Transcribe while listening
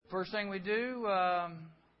First thing we do,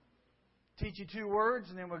 teach you 2 words,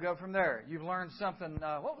 and then we'll go from there. You've learned something.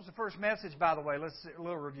 What was the first message, by the way? Let's see, a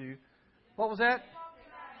little review. What was that?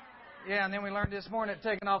 Yeah, and then we learned this morning that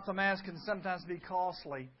taking off the mask can sometimes be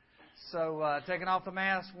costly. So taking off the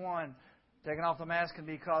mask, 1. Taking off the mask can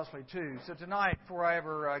be costly, 2. So tonight, before I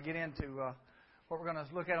ever get into what we're going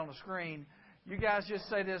to look at on the screen, you guys just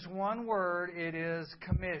say this one word. It is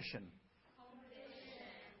commission.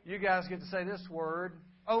 You guys get to say this word,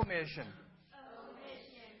 omission.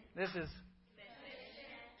 This is...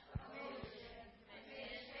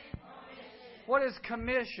 What is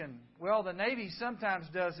commission? Well, the Navy sometimes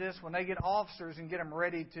does this when they get officers and get them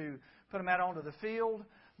ready to put them out onto the field.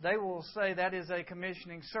 They will say that is a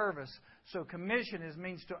commissioning service. So commission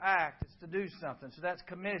means to act. It's to do something. So that's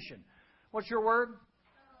commission. What's your word?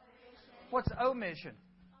 What's omission?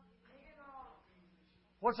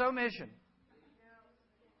 What's omission?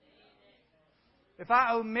 If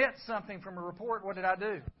I omit something from a report, what did I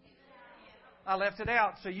do? I left it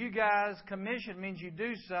out. So you guys, commission means you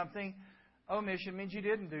do something. Omission means you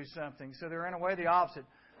didn't do something. So they're in a way the opposite.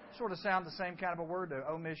 Sort of sound the same kind of a word, though,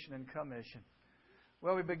 omission and commission.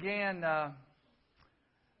 Well, we began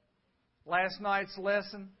last night's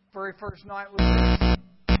lesson. Very first night was this.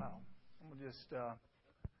 I'm going to just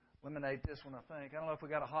eliminate this one, I think. I don't know if we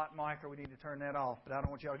got a hot mic or we need to turn that off, but I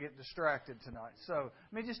don't want y'all to get distracted tonight. So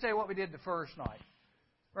let me just tell you what we did the first night.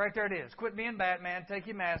 Right there it is. Quit being Batman. Take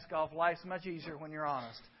your mask off. Life's much easier when you're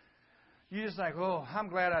honest. You just think, oh, I'm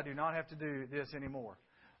glad I do not have to do this anymore.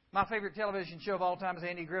 My favorite television show of all time is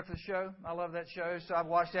Andy Griffith's show. I love that show, so I've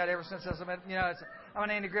watched that ever since I'm an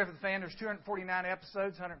Andy Griffith fan. There's 249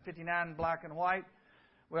 episodes, 159 in black and white.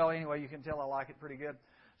 Well, anyway, you can tell I like it pretty good.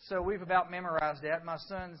 So we've about memorized that. My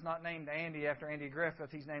son's not named Andy after Andy Griffith.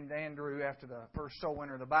 He's named Andrew after the first soul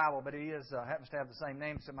winner of the Bible, but he happens to have the same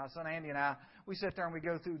name. So my son Andy and I, we sit there and we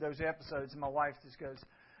go through those episodes, and my wife just goes,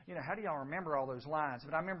 how do y'all remember all those lines?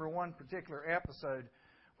 But I remember one particular episode,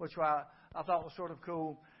 which I thought was sort of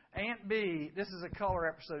cool. Aunt B, this is a color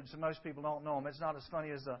episode, so most people don't know them. It's not as funny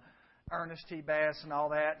as the Ernest T. Bass and all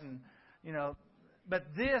that, but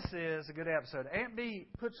this is a good episode. Aunt B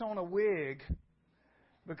puts on a wig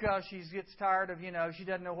because she gets tired of, she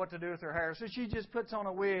doesn't know what to do with her hair. So she just puts on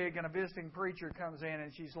a wig, and a visiting preacher comes in,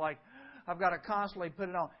 and she's like, I've got to constantly put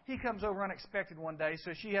it on. He comes over unexpected one day,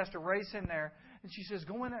 so she has to race in there. And she says,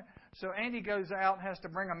 go in there. So Andy goes out and has to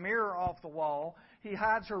bring a mirror off the wall. He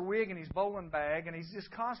hides her wig in his bowling bag, and he's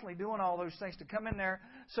just constantly doing all those things to come in there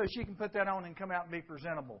so she can put that on and come out and be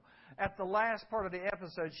presentable. At the last part of the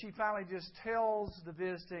episode, she finally just tells the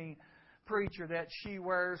visiting preacher that she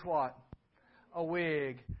wears what? A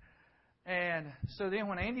wig. And so then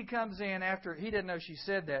when Andy comes in after, he didn't know she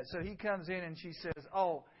said that, so he comes in and she says,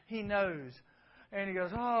 oh, he knows. And he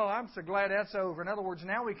goes, oh, I'm so glad that's over. In other words,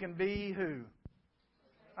 now we can be who?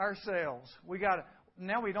 Ourselves.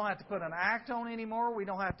 Now we don't have to put an act on anymore. We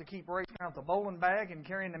don't have to keep racing around with the bowling bag and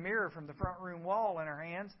carrying the mirror from the front room wall in our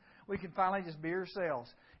hands. We can finally just be ourselves.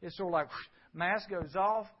 It's sort of like, mask goes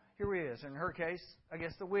off, here he is. In her case, I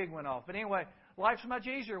guess the wig went off. But anyway, life's much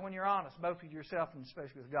easier when you're honest, both with yourself and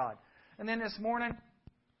especially with God. And then this morning,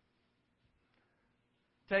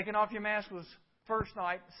 taking off your mask was first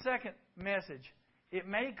night. Second message, it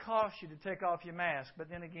may cost you to take off your mask, but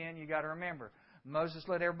then again, you got to remember, Moses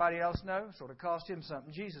let everybody else know, so it cost him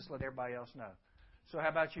something. Jesus let everybody else know. So how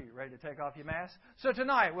about you? Ready to take off your mask? So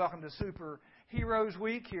tonight, welcome to Super Heroes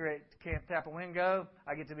Week here at Camp Tapawingo.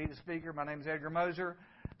 I get to be the speaker. My name is Edgar Moser.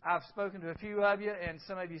 I've spoken to a few of you, and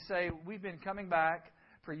some of you say, we've been coming back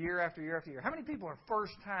for year after year after year. How many people are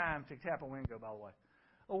first time to Tapawingo, by the way?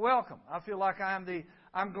 Well, welcome. I feel like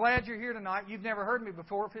I'm glad you're here tonight. You've never heard me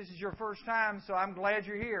before if this is your first time, so I'm glad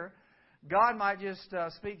you're here. God might just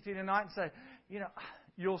speak to you tonight and say,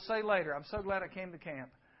 you'll say later, I'm so glad I came to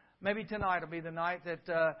camp. Maybe tonight will be the night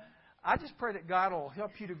that I just pray that God will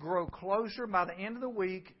help you to grow closer. By the end of the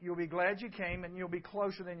week, you'll be glad you came, and you'll be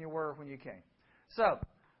closer than you were when you came. So,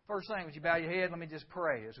 first thing, would you bow your head? Let me just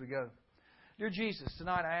pray as we go. Dear Jesus,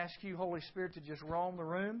 tonight I ask you, Holy Spirit, to just roam the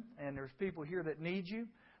room, and there's people here that need you.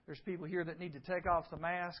 There's people here that need to take off the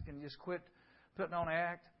mask and just quit putting on an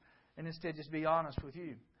act, and instead just be honest with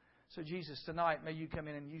you. So, Jesus, tonight, may you come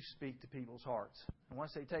in and you speak to people's hearts. And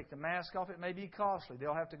once they take the mask off, it may be costly.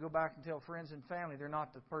 They'll have to go back and tell friends and family they're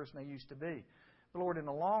not the person they used to be. But, Lord, in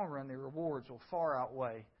the long run, the rewards will far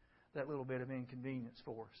outweigh that little bit of inconvenience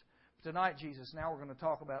for us. But tonight, Jesus, now we're going to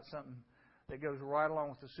talk about something that goes right along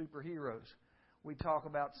with the superheroes. We talk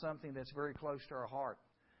about something that's very close to our heart.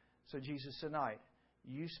 So, Jesus, tonight,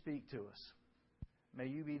 you speak to us. May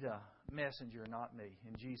you be the messenger, not me.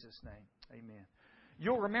 In Jesus' name, amen.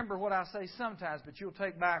 You'll remember what I say sometimes, but you'll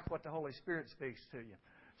take back what the Holy Spirit speaks to you.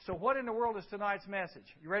 So what in the world is tonight's message?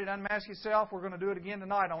 You ready to unmask yourself? We're going to do it again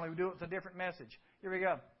tonight, only we do it with a different message. Here we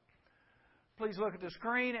go. Please look at the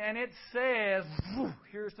screen, and it says,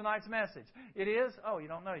 here's tonight's message. It is? Oh, you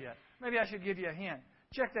don't know yet. Maybe I should give you a hint.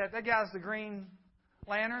 Check that. That guy's the Green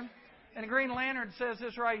Lantern. And the Green Lantern says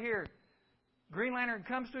this right here. Green Lantern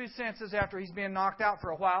comes to his senses after he's been knocked out for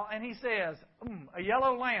a while, and he says, a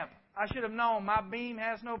yellow lamp. I should have known my beam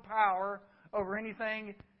has no power over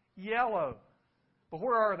anything yellow. But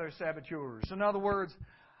where are those saboteurs? In other words,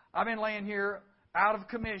 I've been laying here out of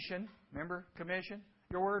commission. Remember, commission?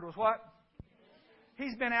 Your word was what?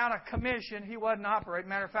 He's been out of commission. He wasn't operating.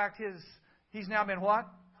 Matter of fact, he's now been what?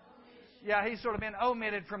 Yeah, he's sort of been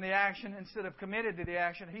omitted from the action instead of committed to the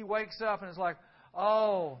action. He wakes up and is like,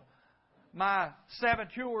 oh, my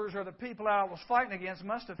saboteurs or the people I was fighting against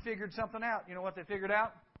must have figured something out. You know what they figured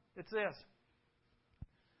out? It's this.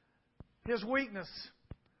 His weakness.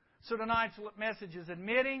 So tonight's message is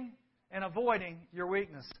admitting and avoiding your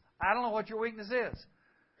weakness. I don't know what your weakness is.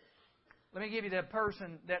 Let me give you the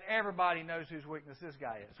person that everybody knows whose weakness this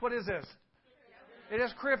guy is. What is this? It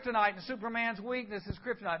is kryptonite, and Superman's weakness is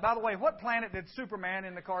kryptonite. By the way, what planet did Superman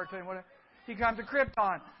in the cartoon? He comes to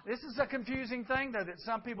Krypton. This is a confusing thing, though, that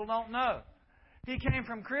some people don't know. He came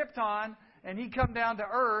from Krypton, and he come down to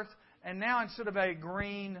Earth, and now instead of a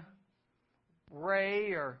green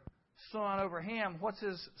ray or sun over him, what's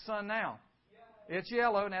his sun now? It's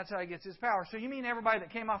yellow, and that's how he gets his power. So you mean everybody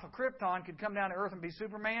that came off of Krypton could come down to Earth and be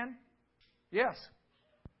Superman? Yes.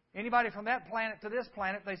 Anybody from that planet to this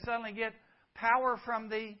planet, they suddenly get power from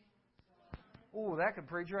the... Ooh, that could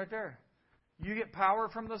preach right there. You get power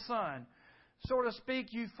from the sun. So to speak,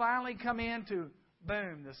 you finally come into,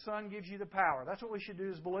 boom, the sun gives you the power. That's what we should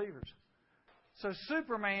do as believers. So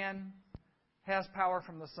Superman has power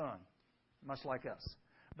from the sun, much like us.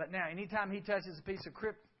 But now, anytime he touches a piece of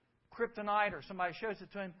kryptonite or somebody shows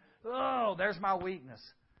it to him, oh, there's my weakness.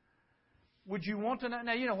 Would you want to know?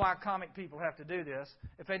 Now, you know why comic people have to do this.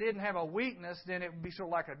 If they didn't have a weakness, then it would be sort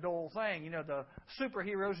of like a dull thing. You know, the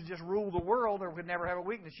superheroes would just rule the world or would never have a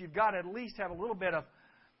weakness. You've got to at least have a little bit of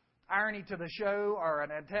irony to the show or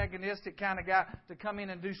an antagonistic kind of guy to come in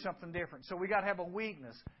and do something different. So we got to have a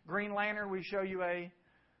weakness. Green Lantern, we show you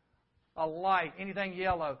a light, anything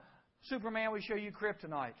yellow. Superman, we show you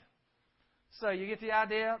kryptonite. So you get the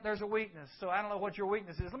idea? There's a weakness. So I don't know what your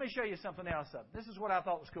weakness is. Let me show you something else. This is what I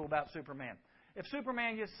thought was cool about Superman. If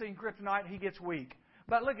Superman gets seen kryptonite, he gets weak.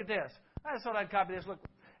 But look at this. I just thought I'd copy this. Look,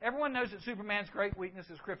 everyone knows that Superman's great weakness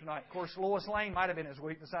is kryptonite. Of course, Lois Lane might have been his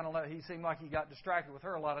weakness. I don't know. He seemed like he got distracted with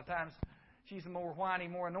her a lot of times. She's the more whiny,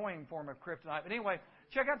 more annoying form of kryptonite. But anyway,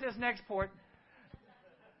 check out this next point.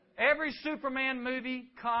 Every Superman movie,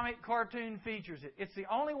 comic, cartoon features it. It's the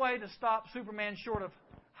only way to stop Superman short of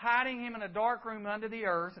hiding him in a dark room under the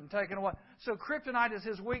earth and taking away. So kryptonite is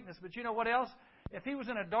his weakness. But you know what else? If he was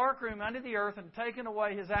in a dark room under the earth and taken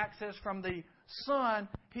away his access from the sun,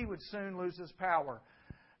 he would soon lose his power.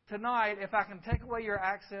 Tonight, if I can take away your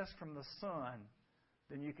access from the sun,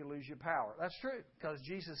 then you can lose your power. That's true, because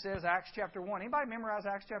Jesus says, Acts chapter 1. Anybody memorize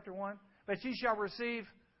Acts chapter 1? But ye shall receive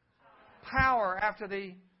power after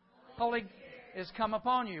the Holy is come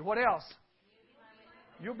upon you. What else?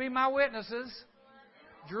 You'll be my witnesses.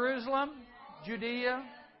 Jerusalem, Judea.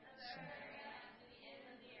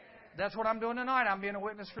 That's what I'm doing tonight. I'm being a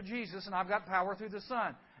witness for Jesus, and I've got power through the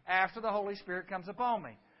Son after the Holy Spirit comes upon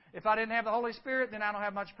me. If I didn't have the Holy Spirit, then I don't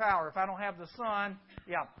have much power. If I don't have the Son,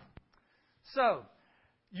 yeah. So,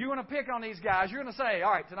 you want to pick on these guys. You're going to say,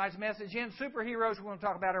 all right, tonight's message in superheroes, we're going to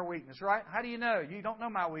talk about our weakness, right? How do you know? You don't know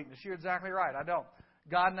my weakness. You're exactly right. I don't.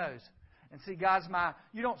 God knows. And see, God's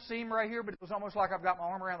you don't see Him right here, but it was almost like I've got my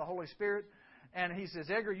arm around the Holy Spirit. And He says,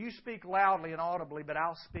 Edgar, you speak loudly and audibly, but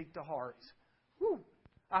I'll speak to hearts. Whew.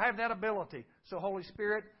 I have that ability. So, Holy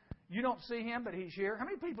Spirit, you don't see Him, but He's here. How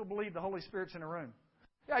many people believe the Holy Spirit's in the room?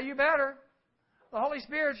 Yeah, you better. The Holy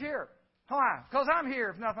Spirit's here. Why? Because I'm here,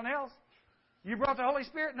 if nothing else. You brought the Holy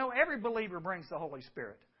Spirit? No, every believer brings the Holy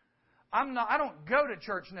Spirit. I don't go to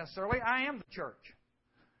church necessarily. I am the church.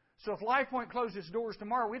 So if Life Point closed its doors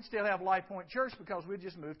tomorrow, we'd still have Life Point Church because we'd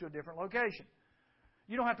just moved to a different location.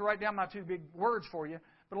 You don't have to write down my two big words for you.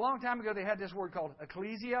 But a long time ago, they had this word called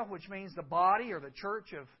ecclesia, which means the body or the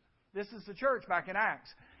church of... This is the church back in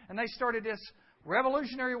Acts. And they started this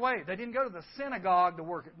revolutionary way. They didn't go to the synagogue to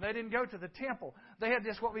work it. They didn't go to the temple. They had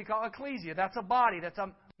this what we call ecclesia. That's a body. That's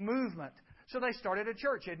a movement. So they started a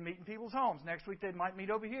church. They'd meet in people's homes. Next week they might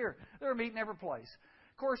meet over here. They were meeting every place.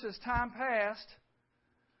 Of course, as time passed,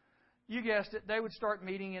 you guessed it, they would start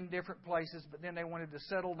meeting in different places, but then they wanted to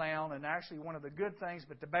settle down. And actually one of the good things,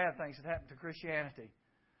 but the bad things that happened to Christianity.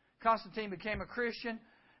 Constantine became a Christian,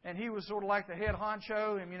 and he was sort of like the head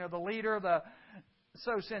honcho, and the leader.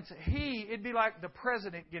 So since it'd be like the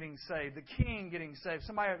president getting saved, the king getting saved,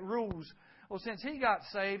 somebody that rules. Well, since he got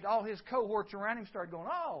saved, all his cohorts around him started going,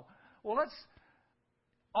 oh, well, let's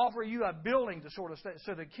offer you a building to sort of stay.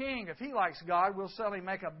 So the king, if he likes God, will suddenly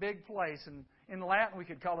make a big place. And in Latin, we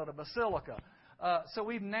could call it a basilica. So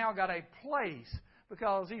we've now got a place,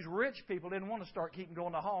 because these rich people didn't want to start keeping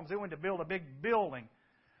going to homes. They wanted to build a big building.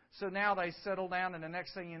 So now they settled down, and the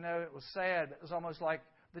next thing you know, it was sad. It was almost like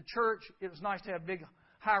the church. It was nice to have big,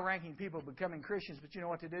 high-ranking people becoming Christians, but you know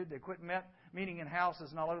what they did? They quit meeting in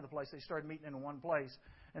houses and all over the place. They started meeting in one place,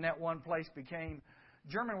 and that one place became,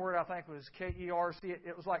 German word I think was K-E-R-C.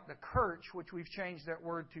 It was like the Kirch, which we've changed that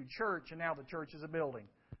word to church, and now the church is a building.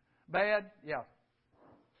 Bad? Yeah.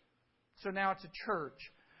 So now it's a church.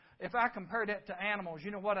 If I compared it to animals,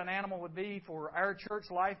 you know what an animal would be for our church,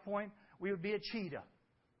 Life Point? We would be a cheetah,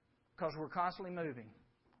 because we're constantly moving.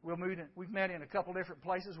 We've met in a couple different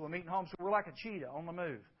places. We'll meet in homes. So we're like a cheetah on the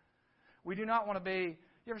move. We do not want to be...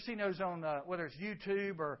 You ever seen those on, whether it's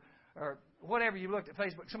YouTube or whatever, you looked at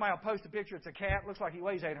Facebook, somebody will post a picture, it's a cat, looks like he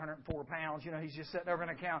weighs 804 pounds. He's just sitting over in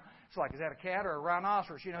a cow. It's like, is that a cat or a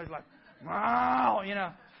rhinoceros? He's like, wow,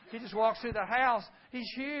 he just walks through the house. He's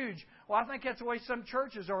huge. Well, I think that's the way some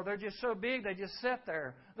churches are. They're just so big, they just sit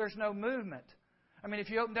there. There's no movement. I mean, if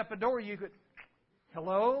you opened up a door, you could...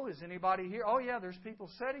 Hello? Is anybody here? Oh, yeah, there's people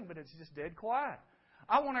sitting, but it's just dead quiet.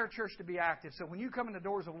 I want our church to be active. So when you come in the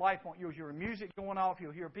doors of Life Point, you'll hear music going off.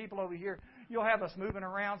 You'll hear people over here. You'll have us moving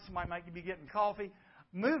around. Somebody might be getting coffee.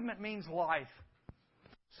 Movement means life.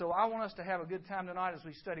 So I want us to have a good time tonight as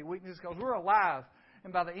we study weaknesses, because we're alive.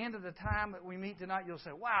 And by the end of the time that we meet tonight, you'll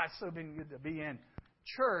say, wow, it's so been good to be in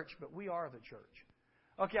church, but we are the church.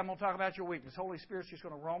 Okay, I'm going to talk about your weakness. Holy Spirit's just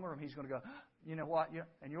going to roam the room. He's going to go, you know what?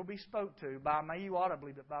 And you'll be spoke to by me, you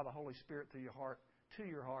audibly, but by the Holy Spirit through your heart, to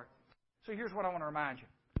your heart. So here's what I want to remind you.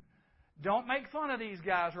 Don't make fun of these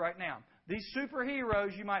guys right now. These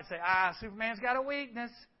superheroes, you might say, Superman's got a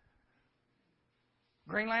weakness.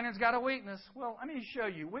 Green Lantern's got a weakness. Well, let me show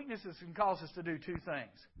you. Weaknesses can cause us to do two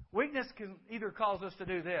things. Weakness can either cause us to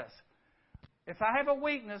do this. If I have a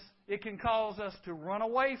weakness, it can cause us to run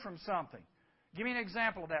away from something. Give me an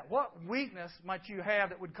example of that. What weakness might you have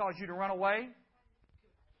that would cause you to run away?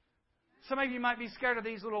 Some of you might be scared of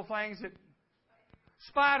these little things that...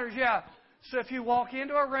 Spiders, yeah. So if you walk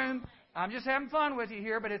into a room, I'm just having fun with you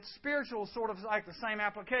here, but it's spiritual, sort of like the same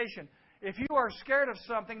application. If you are scared of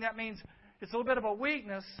something, that means it's a little bit of a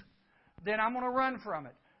weakness, then I'm going to run from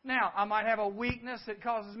it. Now, I might have a weakness that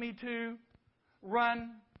causes me to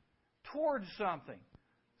run towards something.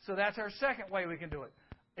 So that's our second way we can do it.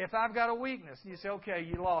 If I've got a weakness, and you say, okay,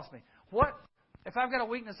 you lost me. What? If I've got a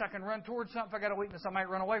weakness, I can run towards something. If I've got a weakness, I might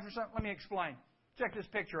run away from something. Let me explain. Check this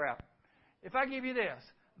picture out. If I give you this,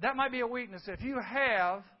 that might be a weakness. If you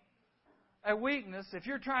have a weakness, if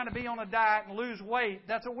you're trying to be on a diet and lose weight,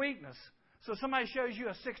 that's a weakness. So somebody shows you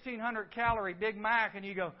a 1,600 calorie Big Mac, and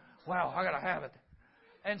you go, wow, I got to have it.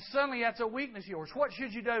 And suddenly that's a weakness of yours. What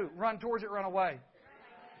should you do? Run towards it, run away.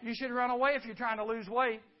 You should run away if you're trying to lose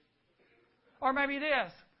weight. Or maybe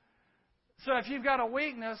this. So if you've got a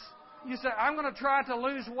weakness, you say, I'm going to try to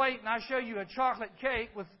lose weight, and I show you a chocolate cake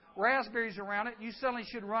with raspberries around it, you suddenly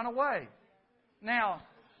should run away. Now,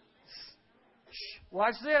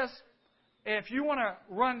 watch this. If you want to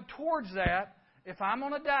run towards that, if I'm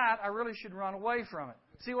on a diet, I really should run away from it.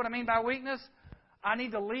 See what I mean by weakness? I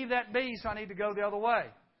need to leave that be, so I need to go the other way.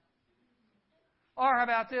 Or how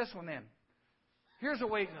about this one then? Here's a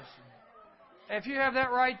weakness. If you have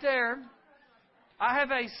that right there, I have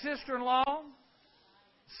a sister-in-law.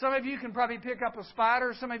 Some of you can probably pick up a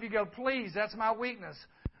spider. Some of you go, please, that's my weakness.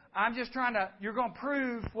 I'm just trying to, you're going to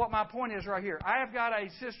prove what my point is right here. I have got a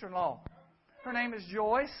sister-in-law. Her name is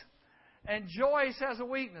Joyce. And Joyce has a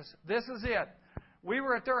weakness. This is it. We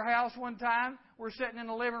were at their house one time. We're sitting in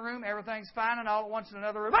the living room. Everything's fine. And all at once in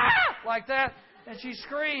another room, like that. And she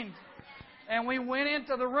screamed. And we went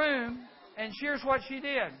into the room. And here's what she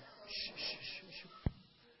did.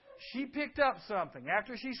 She picked up something.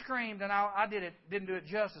 After she screamed, and I didn't do it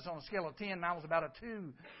justice on a scale of 10. Mine was about a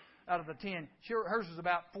 2 out of the 10. Hers was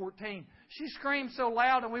about 14. She screamed so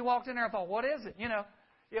loud, and we walked in there and thought, what is it?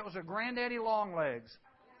 It was a Granddaddy Longlegs.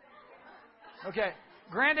 Okay,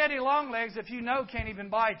 Granddaddy Longlegs, if you know, can't even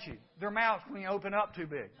bite you. Their mouths when you open up too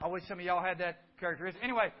big. I wish some of y'all had that characteristic.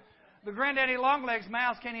 Anyway, the Granddaddy Longlegs'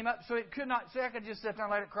 mouth came up, so it could not. So I could just sit there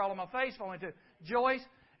and let it crawl on my face if I wanted to. Joyce,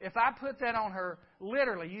 if I put that on her,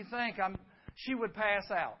 literally, you think she would pass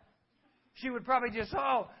out. She would probably just,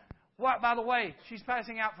 what? By the way, she's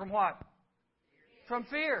passing out from what? From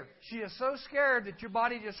fear. She is so scared that your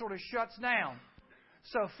body just sort of shuts down.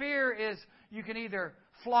 So fear is, you can either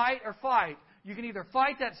flight or fight. You can either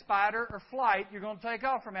fight that spider or flight. You're going to take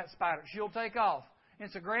off from that spider. She'll take off.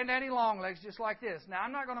 It's a granddaddy long legs just like this. Now,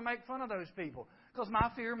 I'm not going to make fun of those people because my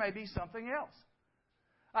fear may be something else.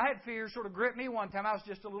 I had fear sort of grip me one time. I was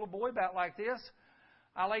just a little boy about like this.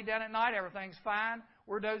 I laid down at night. Everything's fine.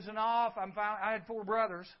 We're dozing off. I'm fine. I had 4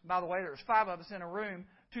 brothers. By the way, there was 5 of us in a room,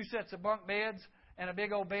 2 sets of bunk beds, and a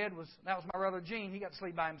big old bed that was my brother Gene. He got to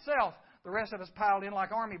sleep by himself. The rest of us piled in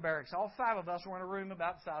like army barracks. All 5 of us were in a room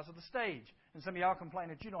about the size of the stage. And some of y'all complain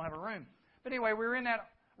that you don't have a room. But anyway, we were in that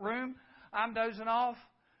room. I'm dozing off.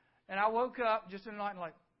 And I woke up just in the night and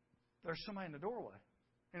like, there's somebody in the doorway.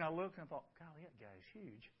 And I looked and I thought, golly, that guy's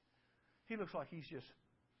huge. He looks like he's just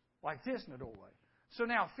like this in the doorway. So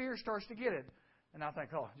now fear starts to get it. And I think,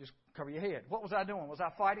 just cover your head. What was I doing? Was I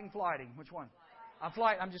fighting, flighting? Which one?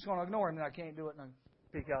 I'm just going to ignore him. And I can't do it. And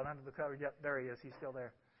I peek out under the cover. Yep, there he is. He's still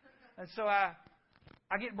there. And so I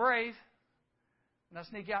get brave. And I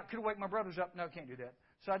sneak out. Could have waked my brothers up. No, can't do that.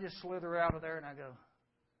 So I just slither out of there and I go,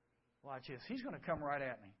 watch this. He's going to come right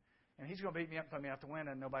at me. And he's going to beat me up and throw me out the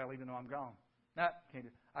window and nobody will even know I'm gone. No, can't do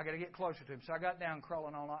it. I got to get closer to him. So I got down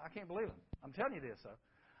crawling on. I can't believe it. I'm telling you this, though.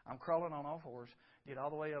 I'm crawling on all 4s. Get all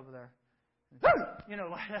the way over there.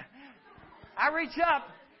 I reach up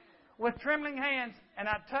with trembling hands and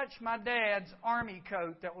I touch my dad's army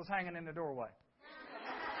coat that was hanging in the doorway.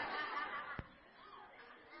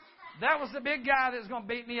 That was the big guy that was going to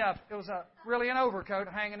beat me up. It was really an overcoat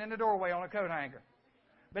hanging in the doorway on a coat hanger.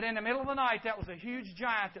 But in the middle of the night, that was a huge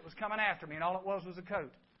giant that was coming after me, and all it was a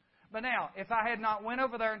coat. But now, if I had not went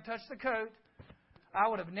over there and touched the coat, I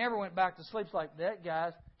would have never went back to sleep. It's like, that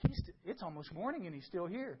guy, it's almost morning and he's still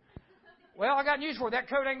here. Well, I got news for you. That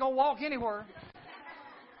coat ain't going to walk anywhere.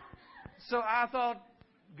 So I thought,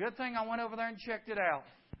 good thing I went over there and checked it out.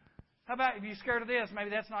 How about if you're scared of this? Maybe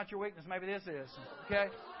that's not your weakness. Maybe this is. Okay?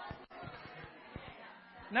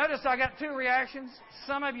 Notice I got 2 reactions.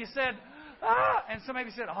 Some of you said, and some of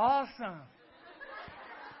you said, awesome.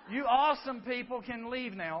 You awesome people can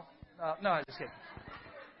leave now. No, I'm just kidding.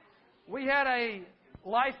 We had a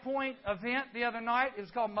Life Point event the other night. It was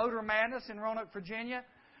called Motor Madness in Roanoke, Virginia.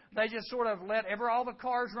 They just sort of let all the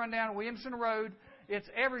cars run down Williamson Road. It's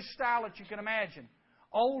every style that you can imagine.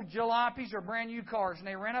 Old jalopies or brand new cars. And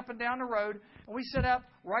they ran up and down the road. And we set up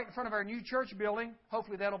right in front of our new church building.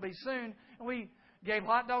 Hopefully that'll be soon. And we gave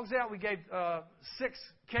hot dogs out. We gave 6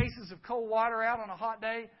 cases of cold water out on a hot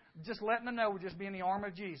day, just letting them know we're just being the arm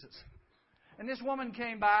of Jesus. And this woman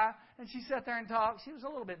came by, and she sat there and talked. She was a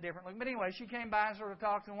little bit different looking. But anyway, she came by and sort of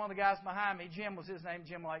talked to one of the guys behind me. Jim was his name.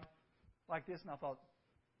 Jim like this. And I thought,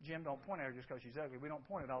 Jim, don't point at her just because she's ugly. We don't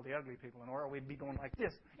point at all the ugly people in the world. We'd be going like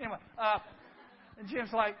this. Anyway, and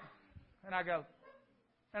Jim's like, and I go,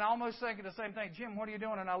 and I almost thinking the same thing. Jim, what are you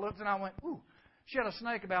doing? And I looked and I went, ooh. She had a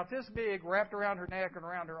snake about this big wrapped around her neck and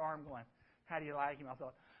around her arm going, how do you like him? I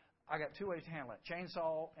thought, I got 2 ways to handle it,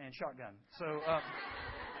 chainsaw and shotgun.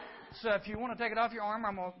 So if you want to take it off your arm,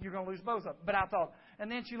 you're going to lose both of them. But I thought, and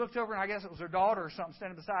then she looked over and I guess it was her daughter or something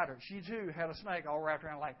standing beside her. She too had a snake all wrapped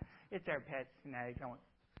around like, it's their pet snake.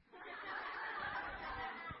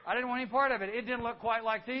 I didn't want any part of it. It didn't look quite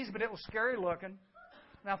like these, but it was scary looking.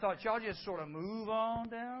 And I thought, y'all just sort of move on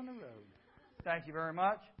down the road. Thank you very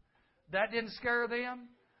much. That didn't scare them.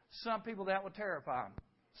 Some people that would terrify them.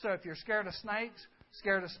 So if you're scared of snakes,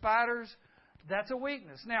 scared of spiders, that's a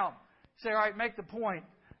weakness. Now, say, all right, make the point.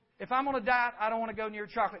 If I'm on a diet, I don't want to go near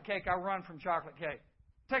chocolate cake. I run from chocolate cake.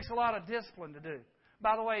 It takes a lot of discipline to do.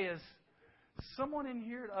 By the way, is someone in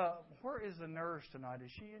here? Where is the nurse tonight?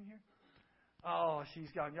 Is she in here? Oh, she's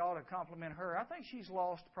gone. Y'all ought to compliment her. I think she's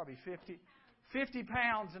lost probably 50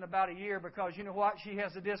 pounds in about a year because, you know what? She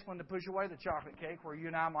has the discipline to push away the chocolate cake where you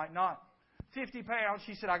and I might not. 50 pounds.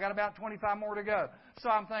 She said, I got about 25 more to go. So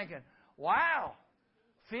I'm thinking, wow,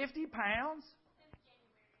 50 pounds?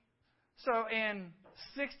 So in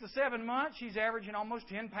 6 to 7 months, she's averaging almost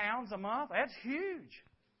 10 pounds a month. That's huge.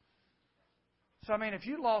 So, I mean, if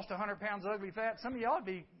you lost 100 pounds of ugly fat, some of y'all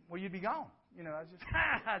you'd be gone. You know,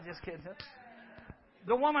 I just kidding.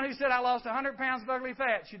 The woman who said I lost 100 pounds of ugly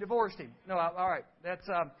fat, she divorced him. No, all right. That's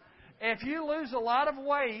if you lose a lot of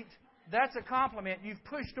weight, that's a compliment. You've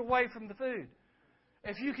pushed away from the food.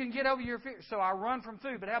 If you can get over your fear. So I run from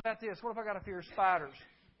food. But how about this? What if I got a fear of spiders?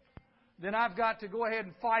 Then I've got to go ahead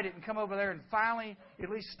and fight it and come over there and finally at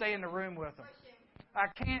least stay in the room with them. I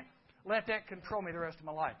can't let that control me the rest of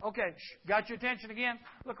my life. Okay, got your attention again?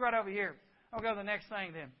 Look right over here. I'll go to the next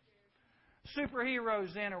thing then.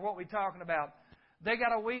 Superheroes then are what we're talking about. They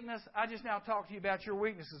got a weakness. I just now talk to you about your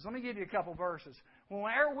weaknesses. Let me give you a couple verses. When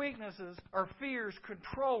our weaknesses or fears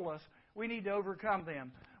control us, we need to overcome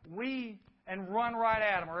them. And run right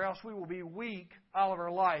at them, or else we will be weak all of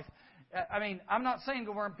our life. I mean, I'm not saying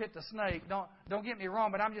go over and pit the snake. Don't get me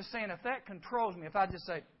wrong, but I'm just saying if that controls me, if I just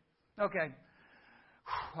say, okay,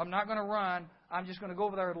 I'm not going to run. I'm just going to go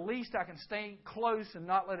over there. At least I can stay close and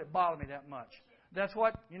not let it bother me that much. That's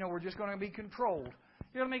what, we're just going to be controlled.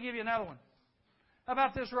 Here, let me give you another one. How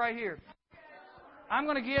about this right here? I'm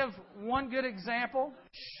going to give one good example.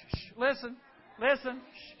 Listen.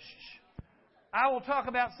 I will talk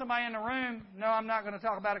about somebody in the room. No, I'm not going to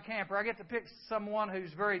talk about a camper. I get to pick someone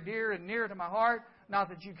who's very dear and near to my heart. Not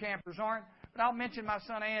that you campers aren't. But I'll mention my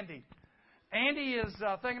son, Andy. Andy is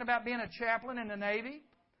thinking about being a chaplain in the Navy.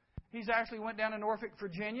 He's actually went down to Norfolk,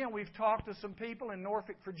 Virginia. We've talked to some people in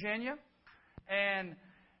Norfolk, Virginia. And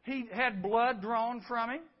he had blood drawn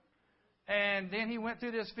from him. And then he went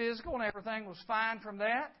through this physical and everything was fine from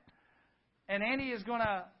that. And Andy is going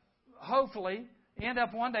to, hopefully, end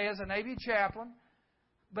up one day as a Navy chaplain.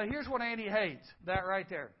 But here's what Andy hates. That right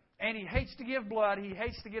there. Andy hates to give blood. He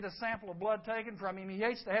hates to get a sample of blood taken from him. He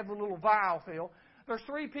hates to have the little vial filled. There's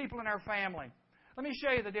 3 people in our family. Let me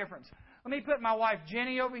show you the difference. Let me put my wife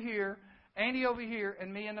Jenny over here, Andy over here,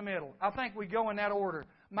 and me in the middle. I think we go in that order.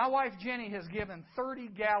 My wife Jenny has given 30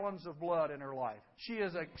 gallons of blood in her life. She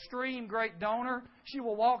is an extreme great donor. She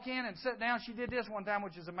will walk in and sit down. She did this one time,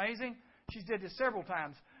 which is amazing. She's did this several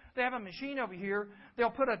times. They have a machine over here. They'll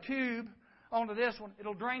put a tube onto this one.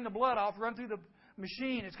 It'll drain the blood off, run through the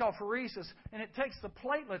machine. It's called pheresis, and it takes the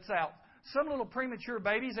platelets out. Some little premature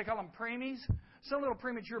babies, they call them preemies. Some little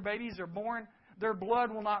premature babies are born, their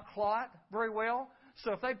blood will not clot very well.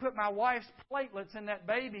 So if they put my wife's platelets in that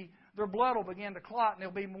baby, their blood will begin to clot, and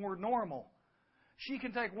they'll be more normal. She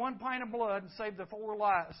can take 1 pint of blood and save the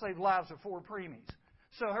lives of 4 preemies.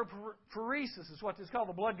 So her pheresis is what this is called.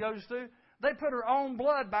 The blood goes through. They put her own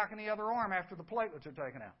blood back in the other arm after the platelets are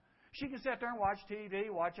taken out. She can sit there and watch TV,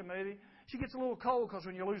 watch a movie. She gets a little cold because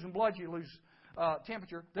when you're losing blood, you lose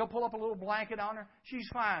temperature. They'll pull up a little blanket on her. She's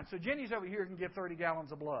fine. So Jenny's over here can give 30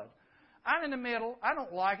 gallons of blood. I'm in the middle. I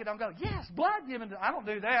don't like it. I'm going, yes, blood given. I don't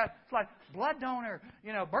do that. It's like blood donor,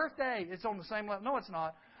 birthday. It's on the same level. No, it's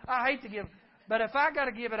not. I hate to give. But if I got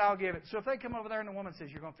to give it, I'll give it. So if they come over there and the woman says,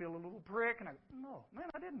 you're going to feel a little prick. And I go, no, man,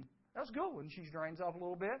 I didn't. That's good. And she drains off a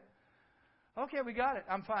little bit. Okay, we got it.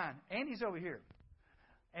 I'm fine. Andy's over here.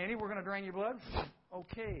 Andy, we're going to drain your blood.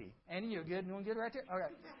 Okay. Andy, you're good? You want to get right there? All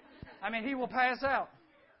right. I mean, he will pass out.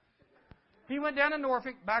 He went down to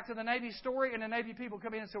Norfolk, back to the Navy story, and the Navy people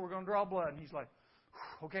come in and say, we're going to draw blood. And he's like,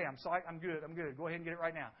 okay, I'm sorry. I'm good. Go ahead and get it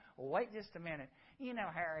right now. Well, wait just a minute.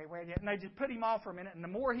 Harry, wait. And they just put him off for a minute, and the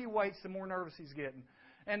more he waits, the more nervous he's getting.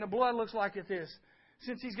 And the blood looks like this.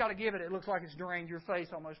 Since he's got to give it, it looks like it's drained. Your face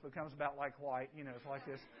almost becomes about like white. It's like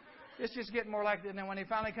this. It's just getting more like that. And then when they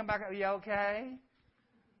finally come back, are you okay?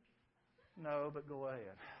 No, but go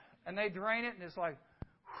ahead. And they drain it, and it's like,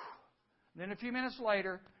 whew. Then a few minutes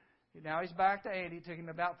later, now he's back to Andy. It took him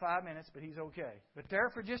about 5 minutes, but he's okay. But there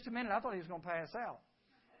for just a minute, I thought he was going to pass out.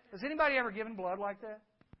 Has anybody ever given blood like that?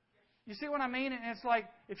 You see what I mean? And it's like,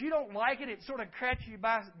 if you don't like it, it sort of catches you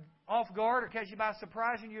by off guard or catches you by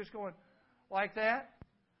surprise, and you're just going like that.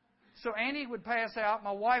 So Andy would pass out.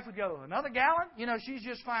 My wife would go, another gallon? She's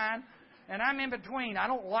just fine. And I'm in between. I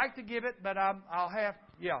don't like to give it, but I'll have,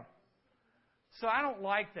 yeah. So I don't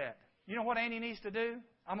like that. You know what Andy needs to do?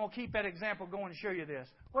 I'm going to keep that example going and show you this.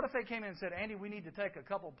 What if they came in and said, Andy, we need to take a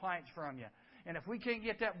couple pints from you. And if we can't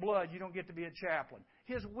get that blood, you don't get to be a chaplain.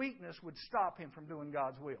 His weakness would stop him from doing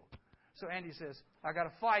God's will. So Andy says, I got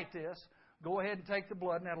to fight this. Go ahead and take the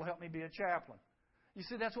blood, and that'll help me be a chaplain. You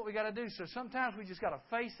see, that's what we got to do. So sometimes we just got to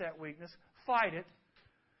face that weakness, fight it.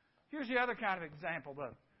 Here's the other kind of example,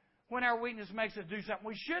 though. When our weakness makes us do something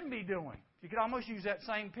we shouldn't be doing. You could almost use that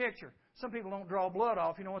same picture. Some people don't draw blood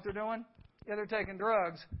off. You know what they're doing? Yeah, they're taking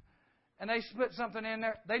drugs. And they put something in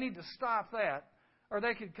there. They need to stop that. Or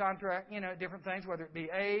they could contract, different things, whether it be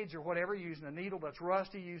AIDS or whatever, using a needle that's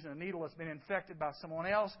rusty, using a needle that's been infected by someone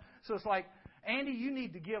else. So it's like, Andy, you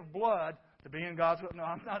need to give blood to be in God's will. No,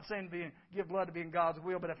 I'm not saying give blood to be in God's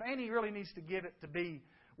will. But if Andy really needs to give it to be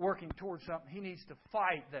working towards something, he needs to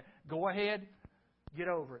fight that. Go ahead, get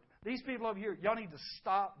over it. These people over here, y'all need to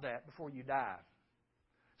stop that before you die.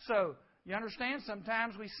 So, you understand?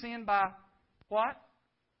 Sometimes we sin by what?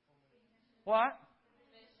 What?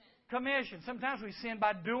 Commission. Sometimes we sin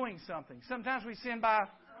by doing something. Sometimes we sin by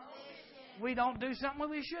we don't do something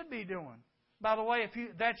we should be doing. By the way,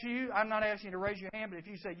 if that's you, I'm not asking you to raise your hand, but if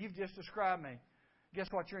you say, you've just described me, guess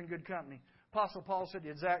what? You're in good company. Apostle Paul said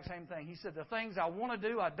the exact same thing. He said, the things I want to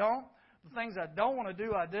do, I don't, The things I don't want to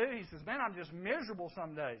do, I do. He says, man, I'm just miserable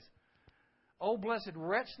some days. Oh, blessed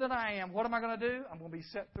wretch that I am, what am I going to do? I'm going to be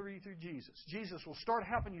set free through Jesus. Jesus will start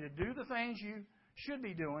helping you to do the things you should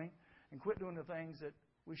be doing and quit doing the things that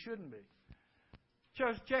we shouldn't be.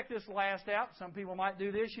 Check this last out. Some people might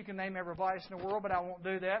do this. You can name every vice in the world, but I won't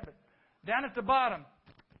do that. But down at the bottom,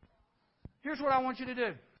 here's what I want you to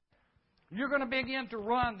do. You're going to begin to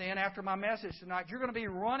run then after my message tonight. You're going to be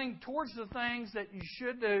running towards the things that you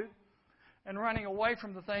should do and running away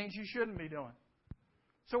from the things you shouldn't be doing.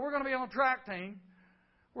 So we're going to be on a track team.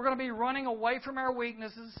 We're going to be running away from our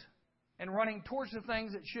weaknesses and running towards the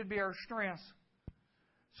things that should be our strengths.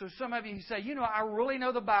 So some of you say, I really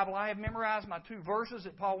know the Bible. I have memorized my 2 verses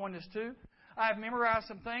that Paul wanted us to. I have memorized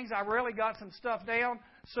some things. I really got some stuff down.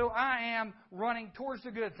 So I am running towards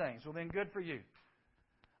the good things. Well, then good for you.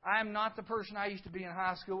 I am not the person I used to be in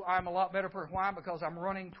high school. I'm a lot better person. Why? Because I'm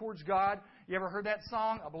running towards God. You ever heard that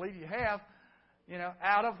song? I believe you have.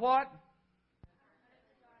 Out of what?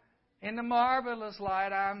 In the marvelous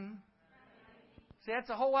light, See, that's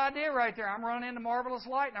the whole idea right there. I'm running in the marvelous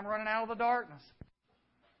light and I'm running out of the darkness.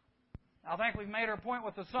 I think we've made our point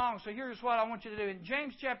with the song, so here's what I want you to do. In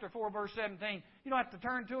James chapter 4, verse 17, you don't have to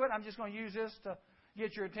turn to it. I'm just going to use this to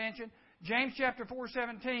get your attention. James chapter 4,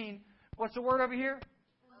 17, what's the word over here?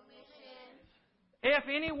 Omission. If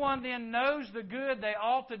anyone then knows the good they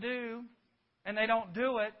ought to do and they don't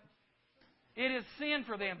do it, it is sin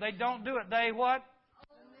for them. They don't do it. They what?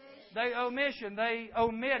 They omission. They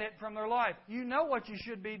omit it from their life. You know what you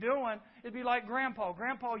should be doing. It'd be like Grandpa.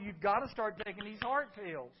 Grandpa, you've got to start taking these heart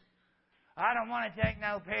pills. I don't want to take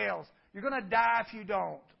no pills. You're going to die if you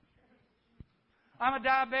don't. I'm a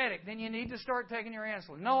diabetic. Then you need to start taking your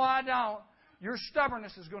insulin. No, I don't. Your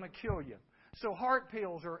stubbornness is going to kill you. So heart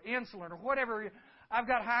pills or insulin or whatever. I've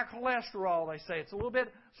got high cholesterol, they say. It's a little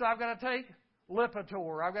bit. So I've got to take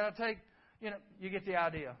Lipitor. I've got to take, you get the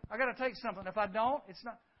idea. I've got to take something. If I don't, it's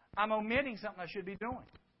not. I'm omitting something I should be doing.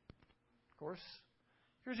 Of course,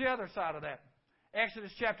 here's the other side of that.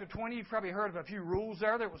 Exodus chapter 20, you've probably heard of a few rules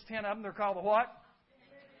there. There was 10 of them. They're called the what?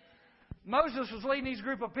 Moses was leading these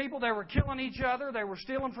group of people. They were killing each other. They were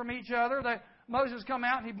stealing from each other. Moses come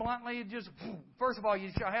out and he bluntly just, first of all, you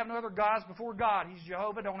shall have no other gods before God. He's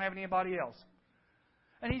Jehovah. Don't have anybody else.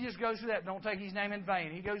 And he just goes through that. Don't take His name in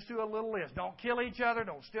vain. He goes through a little list. Don't kill each other.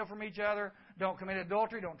 Don't steal from each other. Don't commit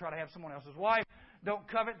adultery. Don't try to have someone else's wife. Don't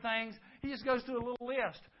covet things. He just goes through a little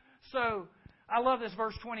list. So, I love this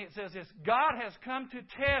verse 20. It says this, God has come to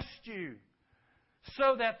test you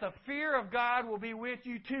so that the fear of God will be with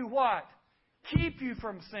you to what? Keep you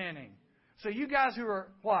from sinning. So you guys who are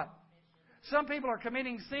what? Some people are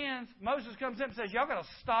committing sins. Moses comes in and says, y'all got to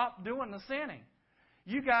stop doing the sinning.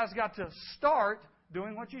 You guys got to start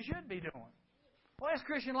doing what you should be doing. Well, that's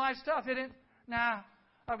Christian life stuff, isn't it? Nah,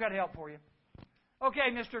 I've got help for you.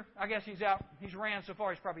 Okay, mister, I guess he's out. He's ran so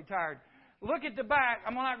far he's probably tired. Look at the back.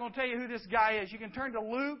 I'm not going to tell you who this guy is. You can turn to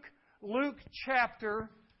Luke chapter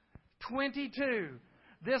 22.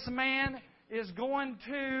 This man is going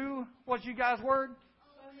to, what's you guys' word?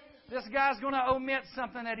 This guy's going to omit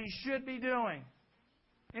something that he should be doing.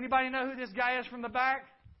 Anybody know who this guy is from the back?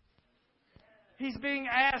 He's being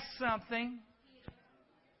asked something.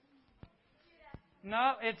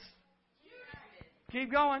 No, it's...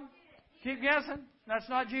 Keep going. Keep guessing. That's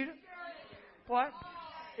not Judah. What?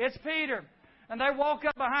 It's Peter. And they walk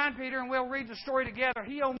up behind Peter, and we'll read the story together.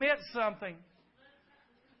 He omits something.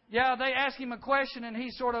 Yeah, they ask him a question, and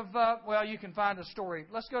he sort of, you can find the story.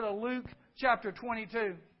 Let's go to Luke chapter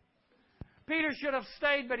 22. Peter should have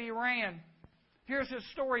stayed, but he ran. Here's his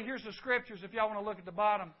story. Here's the scriptures if y'all want to look at the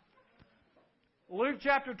bottom. Luke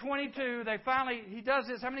chapter 22, he does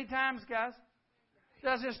this how many times, guys? He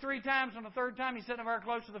does this 3 times. On the 3rd time, he's sitting very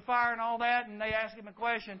close to the fire and all that, and they ask him a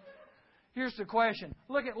question. Here's the question.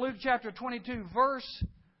 Look at Luke chapter 22, verse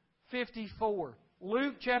 54.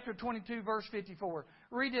 Luke chapter 22, verse 54.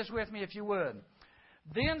 Read this with me if you would.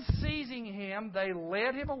 Then seizing him, they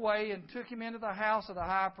led him away and took him into the house of the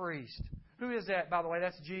high priest. Who is that, by the way?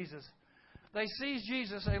 That's Jesus. They seized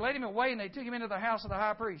Jesus, they led him away, and they took him into the house of the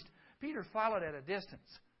high priest. Peter followed at a distance.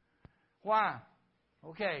 Why?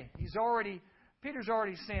 Okay, Peter's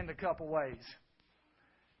already sinned a couple ways.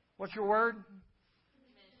 What's your word?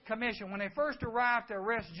 Commission. When they first arrived to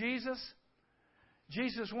arrest Jesus,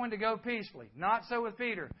 Jesus wanted to go peacefully. Not so with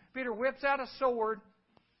Peter. Peter whips out a sword,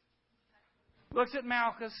 looks at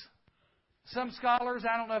Malchus. Some scholars,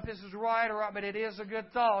 I don't know if this is right or wrong, but it is a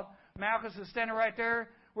good thought. Malchus is standing right there.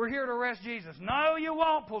 We're here to arrest Jesus. No, you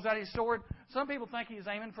won't. Pulls out his sword. Some people think he's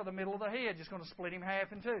aiming for the middle of the head, just going to split him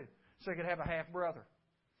half in two, so he could have a half brother.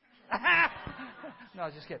 No,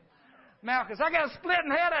 just kidding. Malchus, I got a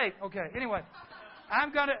splitting headache. Okay, anyway.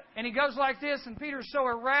 And he goes like this, and Peter's so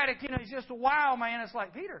erratic, he's just a wild man. It's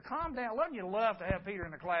like, Peter, calm down. Wouldn't you love to have Peter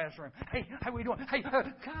in the classroom? Hey, how we doing? Hey,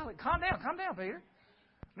 calm down, Peter.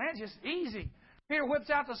 Man, it's just easy. Peter whips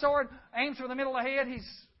out the sword, aims for the middle of the head. He's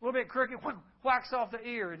a little bit crooked, whacks off the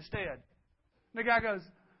ear instead. The guy goes,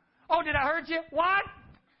 oh, did I hurt you? What?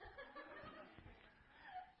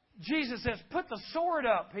 Jesus says, put the sword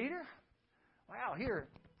up, Peter. Wow, here,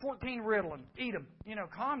 14 riddling. Eat them.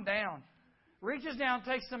 Calm down. Reaches down,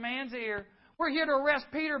 takes the man's ear. We're here to arrest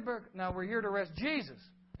Peter. No, we're here to arrest Jesus.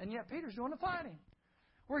 And yet Peter's doing the fighting.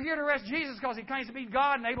 We're here to arrest Jesus because he claims to be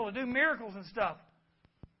God and able to do miracles and stuff.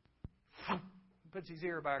 Puts his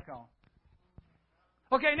ear back on.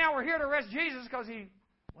 Okay, now we're here to arrest Jesus because he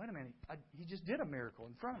just did a miracle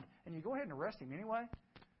in front of him. And you go ahead and arrest him anyway?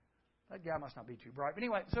 That guy must not be too bright. But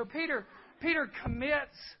anyway, so Peter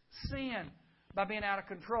commits sin by being out of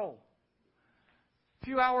control. A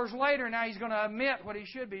few hours later, now he's going to admit what he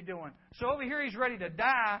should be doing. So over here he's ready to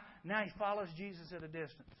die. Now he follows Jesus at a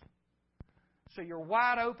distance. So you're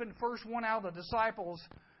wide open, first one out of the disciples.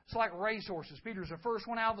 It's like racehorses. Peter's the first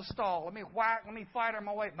one out of the stall. Let me fight on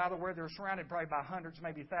my way. By the way, they're surrounded probably by hundreds,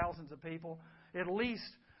 maybe thousands of people. At least,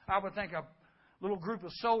 I would think, a little group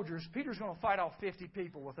of soldiers. Peter's going to fight off 50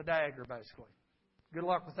 people with a dagger, basically. Good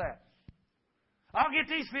luck with that. I'll get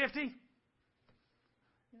these 50.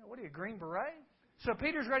 What are you, Green Beret? So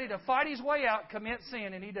Peter's ready to fight his way out, commit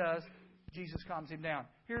sin, and he does. Jesus calms him down.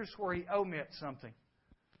 Here's where he omits something.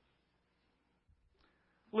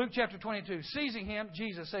 Luke chapter 22. Seizing him,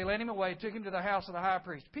 Jesus, they led him away, took him to the house of the high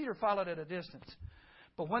priest. Peter followed at a distance.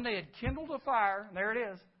 But when they had kindled a fire, and there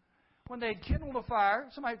it is. When they had kindled a fire,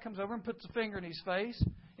 somebody comes over and puts a finger in his face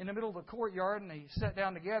in the middle of the courtyard, and they sat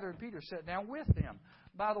down together, and Peter sat down with them.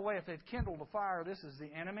 By the way, if they've kindled a fire, this is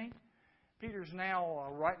the enemy. Peter's now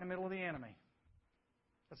right in the middle of the enemy.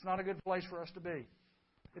 That's not a good place for us to be.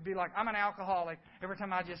 It'd be like, I'm an alcoholic. Every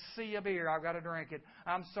time I just see a beer, I've got to drink it.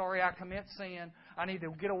 I'm sorry, I commit sin. I need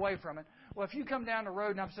to get away from it. Well, if you come down the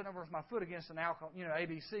road and I'm sitting over with my foot against an alcohol,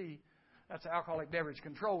 ABC, that's an alcoholic beverage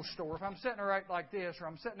control store. If I'm sitting there right like this, or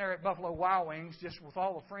I'm sitting there at Buffalo Wild Wings just with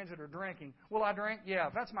all the friends that are drinking, will I drink? Yeah.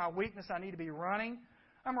 If that's my weakness, I need to be running.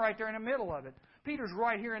 I'm right there in the middle of it. Peter's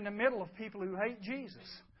right here in the middle of people who hate Jesus.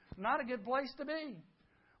 Not a good place to be.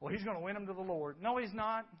 Well, he's going to win them to the Lord. No, he's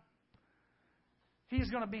not. He's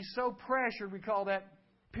going to be so pressured, we call that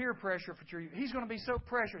peer pressure. He's going to be so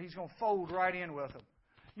pressured, he's going to fold right in with them.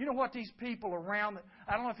 You know what these people around,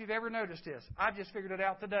 I don't know if you've ever noticed this. I just figured it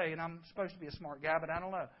out today, and I'm supposed to be a smart guy, but I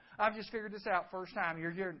don't know. I've just figured this out first time.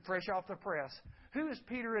 You're here fresh off the press. Who is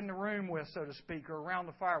Peter in the room with, so to speak, or around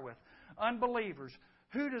the fire with? Unbelievers.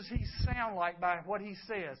 Who does he sound like by what he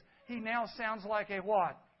says? He now sounds like a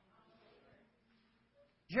what?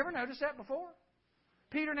 Did you ever notice that before?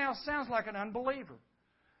 Peter now sounds like an unbeliever.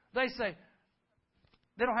 They say,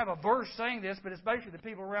 they don't have a verse saying this, but it's basically the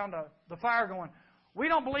people around the fire going, we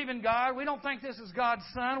don't believe in God. We don't think this is God's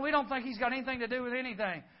Son. We don't think He's got anything to do with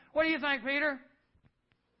anything. What do you think, Peter?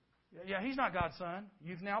 Yeah, He's not God's Son.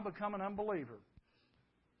 You've now become an unbeliever.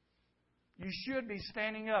 You should be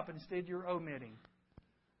standing up. Instead, you're omitting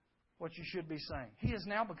what you should be saying. He has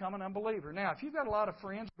now become an unbeliever. Now, if you've got a lot of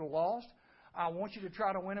friends who are lost, I want you to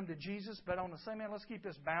try to win them to Jesus, but on the same hand, let's keep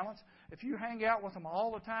this balance. If you hang out with them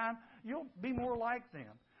all the time, you'll be more like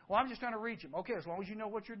them. Well, I'm just trying to reach them. Okay, as long as you know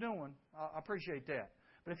what you're doing, I appreciate that.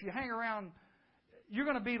 But if you hang around, you're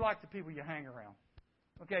going to be like the people you hang around.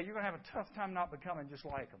 Okay, you're going to have a tough time not becoming just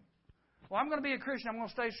like them. Well, I'm going to be a Christian. I'm going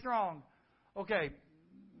to stay strong. Okay,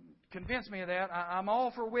 convince me of that. I'm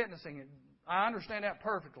all for witnessing. I understand that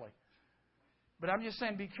perfectly. But I'm just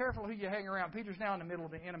saying, be careful who you hang around. Peter's now in the middle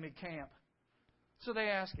of the enemy camp. So they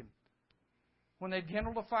asked him. When they'd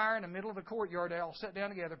kindled a fire in the middle of the courtyard, they all sat down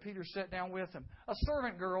together. Peter sat down with them. A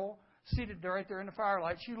servant girl seated right there in the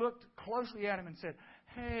firelight. She looked closely at him and said,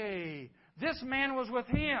 "Hey, this man was with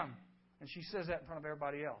him." And she says that in front of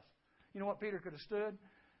everybody else. You know what Peter could have stood?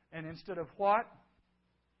 And instead of what?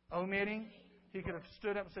 Omitting. He could have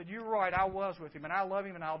stood up and said, "You're right, I was with him, and I love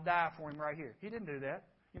him, and I'll die for him right here." He didn't do that.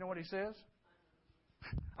 You know what he says?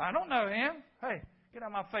 "I don't know him." Hey, get out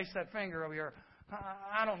of my face that finger over here.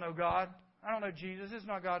 I don't know God. I don't know Jesus. It's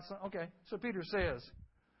not God's Son. Okay, so Peter says,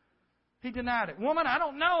 he denied it. "Woman, I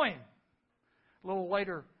don't know him." A little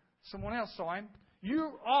later, someone else saw him.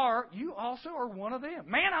 You also are one of them."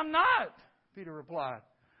 "Man, I'm not," Peter replied.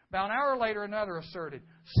 About an hour later, another asserted,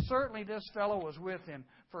 "Certainly this fellow was with him,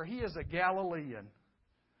 for he is a Galilean."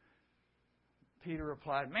 Peter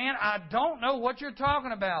replied, "Man, I don't know what you're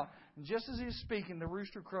talking about." And just as he was speaking, the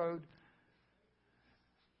rooster crowed.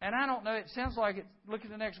 And I don't know, it sounds like it. Look at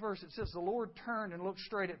the next verse. It says, the Lord turned and looked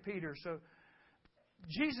straight at Peter. So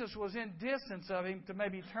Jesus was in distance of him to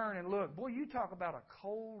maybe turn and look. Boy, you talk about a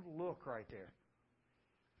cold look right there.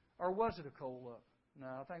 Or was it a cold look? No,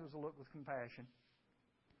 I think it was a look with compassion.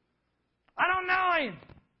 I don't know him,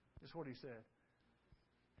 is what he said.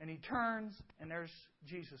 And he turns, and there's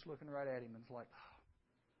Jesus looking right at him. And it's like, oh.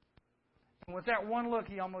 And with that one look,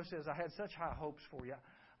 he almost says, I had such high hopes for you.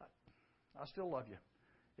 I still love you.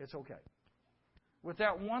 It's okay. With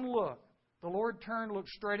that one look, the Lord turned, looked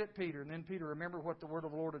straight at Peter. And then Peter remembered what the word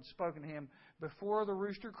of the Lord had spoken to him. Before the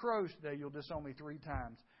rooster crows today, you'll disown me 3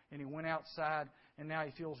 times. And he went outside, and now he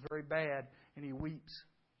feels very bad, and he weeps.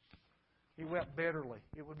 He wept bitterly.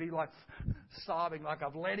 It would be like sobbing, like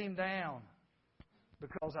I've let him down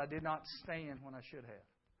because I did not stand when I should have.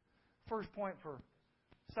 First point for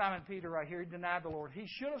Simon Peter right here, he denied the Lord. He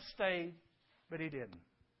should have stayed, but he didn't.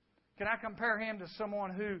 Can I compare him to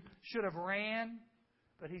someone who should have ran,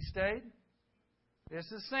 but he stayed?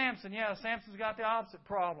 This is Samson. Yeah, Samson's got the opposite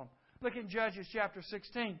problem. Look in Judges chapter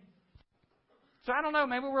 16. So I don't know,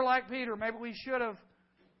 maybe we're like Peter. Maybe we should have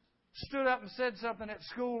stood up and said something at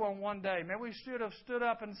school on one day. Maybe we should have stood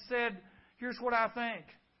up and said, here's what I think.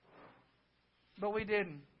 But we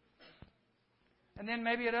didn't. And then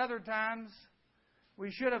maybe at other times, we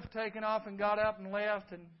should have taken off and got up and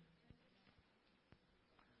left.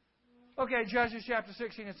 Okay, Judges chapter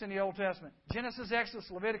 16, it's in the Old Testament. Genesis, Exodus,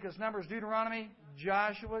 Leviticus, Numbers, Deuteronomy,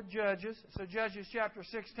 Joshua, Judges. So Judges chapter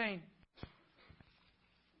 16.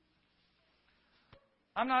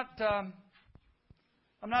 I'm not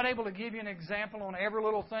able to give you an example on every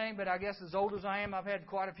little thing, but I guess as old as I am, I've had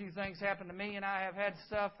quite a few things happen to me, and I have had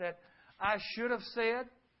stuff that I should have said.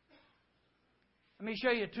 Let me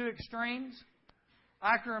show you 2 extremes.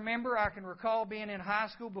 I can recall being in high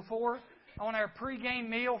school before. On our pregame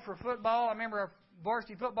meal for football, I remember our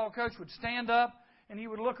varsity football coach would stand up, and he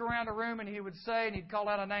would look around the room, and he would say, and he'd call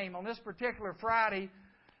out a name. On this particular Friday,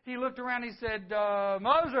 he looked around and he said,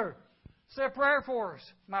 Moser, say a prayer for us.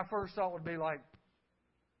 My first thought would be like,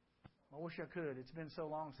 I wish I could. It's been so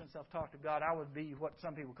long since I've talked to God. I would be what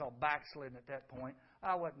some people call backslidden at that point.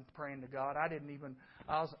 I wasn't praying to God. I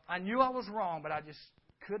knew I was wrong, but I just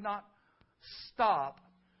could not stop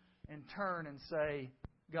and turn and say,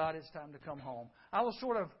 God, it's time to come home.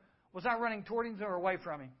 Was I running toward Him or away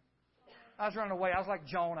from Him? I was running away. I was like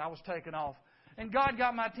Jonah. I was taking off. And God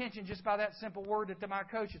got my attention just by that simple word that my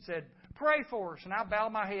coach had said, pray for us. And I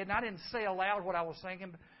bowed my head, and I didn't say aloud what I was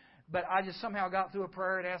thinking, but I just somehow got through a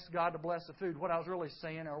prayer and asked God to bless the food. What I was really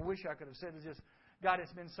saying, or wish I could have said, is just, God,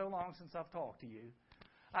 it's been so long since I've talked to you.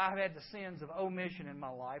 I've had the sins of omission in my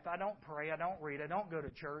life. I don't pray. I don't read. I don't go to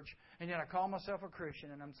church. And yet I call myself a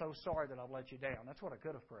Christian, and I'm so sorry that I've let you down. That's what I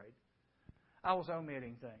could have prayed. I was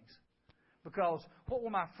omitting things. Because what will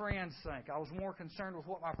my friends think? I was more concerned with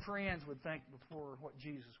what my friends would think before what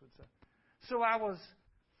Jesus would say. So I was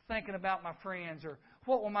thinking about my friends, or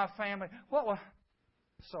what will my family...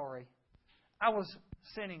 I was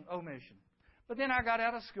sinning omission. But then I got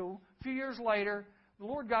out of school. A few years later, the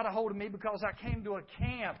Lord got a hold of me because I came to a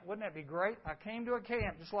camp. Wouldn't that be great? I came to a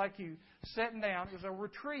camp, just like you, sitting down. It was a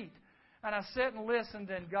retreat. And I sat and listened,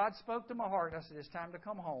 and God spoke to my heart. I said, it's time to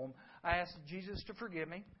come home. I asked Jesus to forgive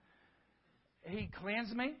me. He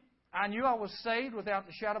cleansed me. I knew I was saved without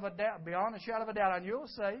the shadow of a doubt. Beyond the shadow of a doubt, I knew I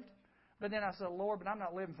was saved. But then I said, Lord, but I'm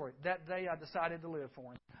not living for it. That day, I decided to live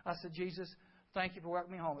for Him. I said, Jesus, thank you for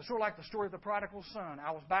welcoming me home. It's sort of like the story of the prodigal son.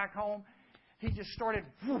 I was back home. He just started,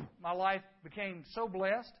 my life became so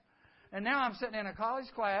blessed. And now I'm sitting in a college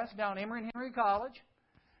class down at Emory and Henry College.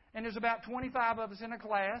 And there's about 25 of us in a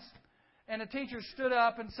class. And a teacher stood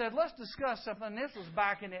up and said, let's discuss something. This was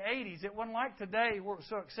back in the 80s. It wasn't like today where it was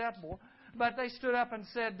so acceptable. But they stood up and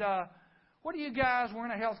said, what do you guys, we're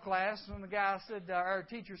in a health class. And the guy said, our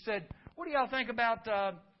teacher said, what do y'all think about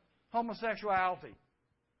homosexuality?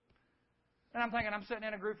 And I'm thinking, I'm sitting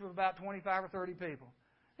in a group of about 25 or 30 people.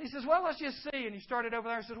 He says, well, let's just see. And he started over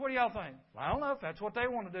there and says, what do y'all think? Well, I don't know if that's what they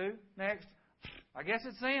want to do. Next. I guess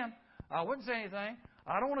it's sin. I wouldn't say anything.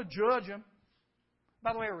 I don't want to judge them.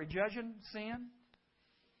 By the way, are we judging sin?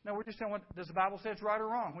 No, we're just telling what, does the Bible say it's right or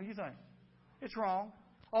wrong? What do you think? It's wrong.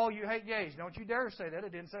 Oh, you hate gays. Don't you dare say that.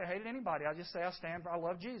 It didn't say I hated anybody. I just say I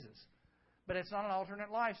love Jesus. But it's not an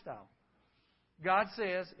alternate lifestyle. God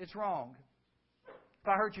says it's wrong. If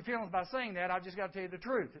I hurt your feelings by saying that, I've just got to tell you the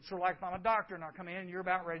truth. It's sort of like if I'm a doctor and I come in and you're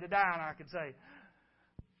about ready to die, and I could say,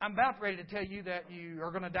 I'm about ready to tell you that you are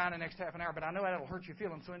going to die in the next half an hour, but I know that'll hurt your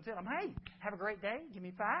feelings. So instead, hey, have a great day. Give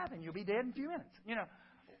me 5, and you'll be dead in a few minutes.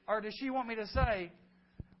 Or does she want me to say,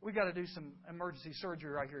 we got to do some emergency surgery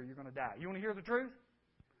right here. You're going to die. You want to hear the truth?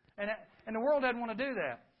 And the world doesn't want to do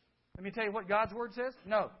that. Let me tell you what God's Word says.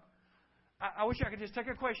 No. I wish I could just take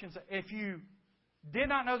a question and say, if you did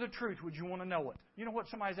not know the truth, would you want to know it? You know what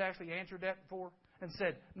somebody's actually answered that for? And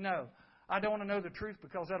said, no, I don't want to know the truth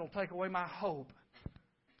because that'll take away my hope.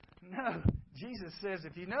 No. Jesus says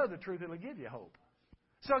if you know the truth, it'll give you hope.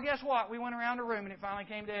 So guess what? We went around the room and it finally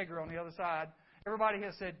came to Edgar on the other side. Everybody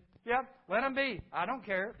has said, yep, let them be. I don't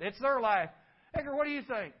care. It's their life. Edgar, what do you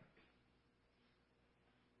think?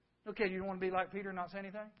 Okay, you don't want to be like Peter and not say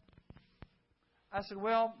anything? I said,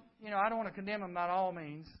 well, I don't want to condemn them by all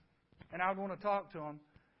means, and I would want to talk to them.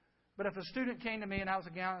 But if a student came to me and I was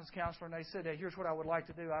a guidance counselor and they said, hey, here's what I would like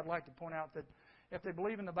to do, I'd like to point out that if they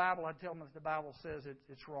believe in the Bible, I'd tell them if the Bible says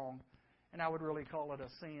it's wrong. And I would really call it a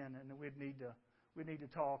sin, and we'd need to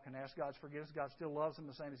talk and ask God's forgiveness. God still loves them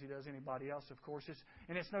the same as He does anybody else, of course.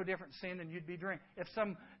 It's no different sin than you'd be drinking. If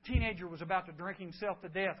some teenager was about to drink himself to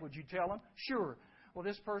death, would you tell him? Sure. Well,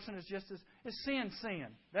 this person is just is sin.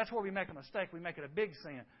 That's where we make a mistake. We make it a big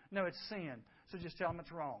sin. No, it's sin. So just tell them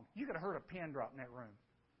it's wrong. You could have heard a pin drop in that room.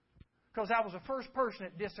 Because I was the first person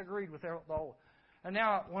that disagreed with the whole. And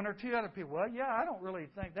now one or two other people, well, yeah, I don't really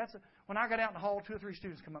think that's it. When I got out in the hall, 2 or 3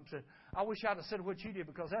 students come up and said, I wish I'd have said what you did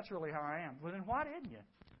because that's really how I am. Well, then why didn't you?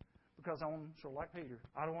 Because I'm sort of like Peter.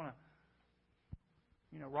 I don't want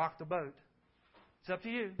to, rock the boat. It's up to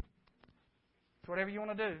you. It's whatever you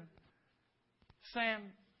want to do.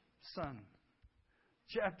 Samson,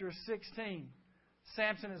 chapter 16.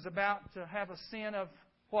 Samson is about to have a sin of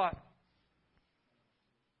what?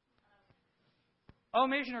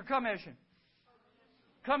 Omission or commission?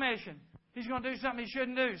 Commission. He's going to do something he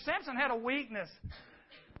shouldn't do. Samson had a weakness.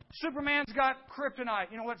 Superman's got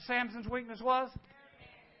kryptonite. You know what Samson's weakness was?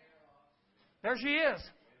 There she is.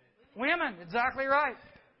 Women. Exactly right.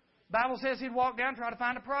 The Bible says he'd walk down and try to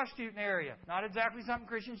find a prostitute in the area. Not exactly something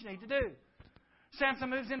Christians need to do. Samson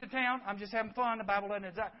moves into town. I'm just having fun. The Bible doesn't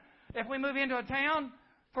exactly. If we move into a town,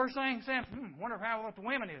 first thing, Samson, wonder what the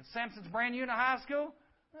women is. Samson's brand new in high school.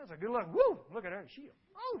 That's a good look. Woo! Look at her.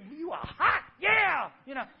 You are hot. Yeah!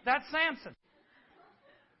 That's Samson.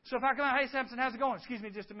 So if I come out, hey, Samson, how's it going? Excuse me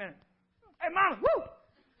just a minute. Hey, Mama, woo!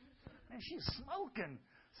 Man, she's smoking.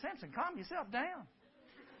 Samson, calm yourself down.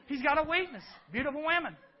 He's got a weakness. Beautiful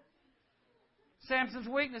women. Samson's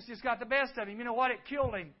weakness just got the best of him. You know what? It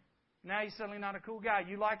killed him. Now he's suddenly not a cool guy.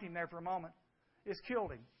 You liked him there for a moment. It's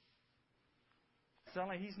killed him.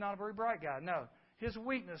 Suddenly he's not a very bright guy. No. His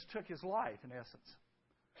weakness took his life, in essence.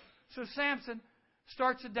 So Samson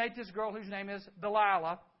starts to date this girl whose name is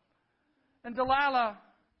Delilah. And Delilah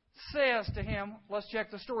says to him, let's check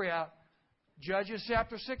the story out. Judges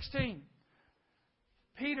chapter 16.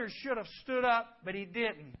 Peter should have stood up, but he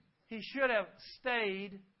didn't. He should have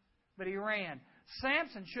stayed, but he ran.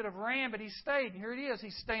 Samson should have ran, but he stayed. And here it is.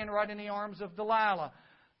 He's staying right in the arms of Delilah.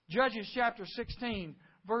 Judges chapter 16,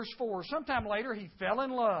 verse 4. Sometime later, he fell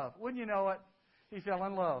in love. Wouldn't you know it? He fell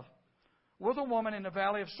in love with a woman in the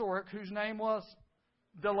valley of Sorek whose name was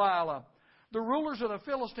Delilah. The rulers of the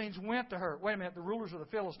Philistines went to her. Wait a minute, the rulers of the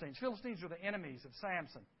Philistines. Philistines are the enemies of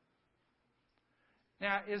Samson.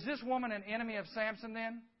 Now, is this woman an enemy of Samson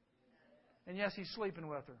then? And yes, he's sleeping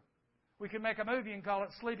with her. We could make a movie and call it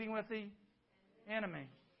Sleeping with the Enemy.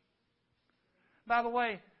 By the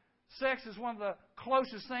way, sex is one of the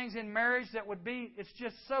closest things in marriage that would be, it's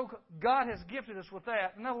just so, God has gifted us with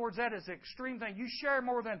that. In other words, that is the extreme thing. You share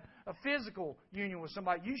more than a physical union with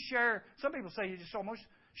somebody. You share, some people say you just almost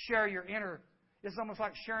share your inner, it's almost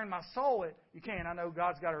like sharing my soul. You can, I know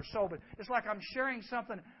God's got our soul, but it's like I'm sharing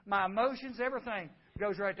something, my emotions, everything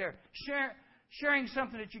goes right there. Sharing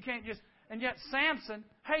something that you can't just, and yet Samson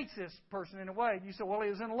hates this person in a way. You say, well, he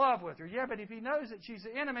was in love with her. Yeah, but if he knows that she's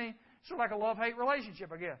the enemy, it's sort of like a love-hate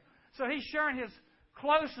relationship, I guess. So he's sharing his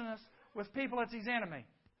closeness with people that's his enemy.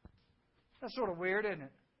 That's sort of weird, isn't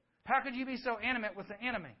it? How could you be so intimate with the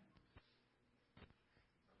enemy?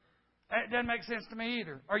 It doesn't make sense to me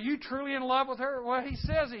either. Are you truly in love with her? Well, he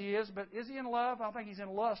says he is, but is he in love? I think he's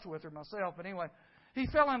in lust with her myself. But anyway, he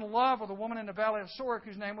fell in love with a woman in the valley of Sorek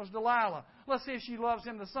whose name was Delilah. Let's see if she loves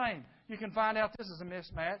him the same. You can find out this is a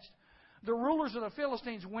mismatch. The rulers of the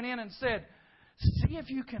Philistines went in and said, see if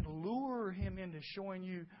you can lure him into showing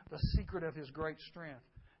you the secret of his great strength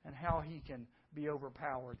and how he can be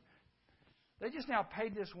overpowered. They just now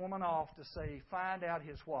paid this woman off to say, find out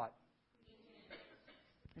his what?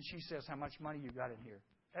 And she says, how much money you got in here?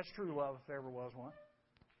 That's true love if there ever was one.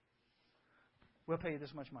 We'll pay you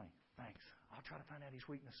this much money. Thanks. I'll try to find out his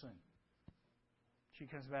weakness soon. She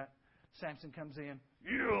comes back. Samson comes in.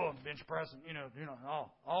 Yeah, bench pressing.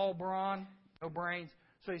 All brawn, no brains.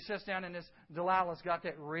 So he sits down in this. Delilah's got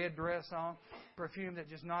that red dress on, perfume that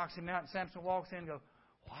just knocks him out. And Samson walks in and goes,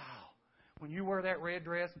 wow. When you wear that red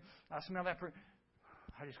dress, I smell that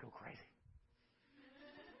I just go crazy.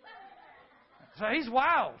 So he's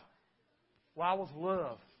wild. Wild with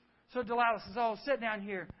love. So Delilah says, oh, sit down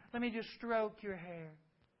here. Let me just stroke your hair.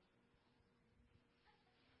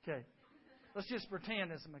 Okay. Let's just pretend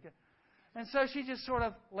this is okay. And so she just sort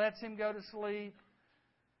of lets him go to sleep.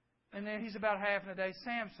 And then he's about half in a day.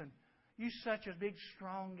 Samson, you such a big,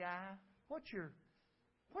 strong guy. What's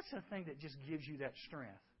the thing that just gives you that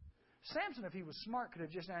strength? Samson, if he was smart, could have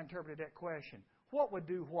just now interpreted that question. What would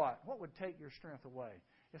do what? What would take your strength away?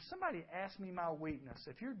 If somebody asked me my weakness,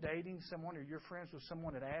 if you're dating someone or you're friends with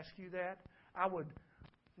someone that asks you that, I would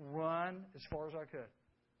run as far as I could.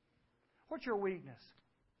 What's your weakness?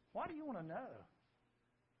 Why do you want to know?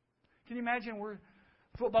 Can you imagine we're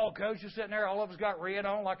football coaches sitting there, all of us got red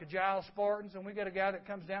on like a Giles Spartans, and we got a guy that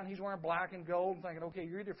comes down, he's wearing black and gold, and thinking, okay,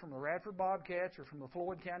 you're either from the Radford Bobcats or from the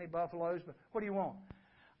Floyd County Buffaloes, but what do you want?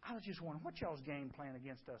 I was just wondering, what's y'all's game plan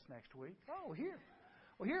against us next week? Oh, here.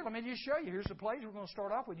 Well, here, let me just show you. Here's the plays we're going to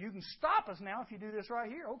start off with. You can stop us now if you do this right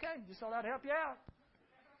here. Okay, just thought I'd help you out.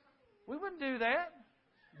 We wouldn't do that.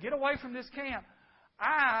 Get away from this camp.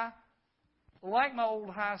 I like my old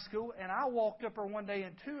high school, and I walked up there one day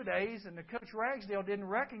in 2 days, and the Coach Ragsdale didn't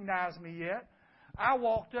recognize me yet. I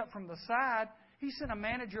walked up from the side. He sent a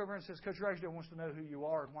manager over and says, Coach Ragsdale wants to know who you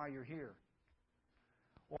are and why you're here.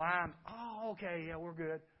 Well, okay, yeah, we're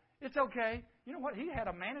good. It's okay. You know what? He had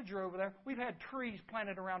a manager over there. We've had trees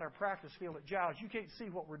planted around our practice field at Giles. You can't see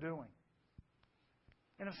what we're doing.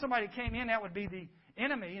 And if somebody came in, that would be the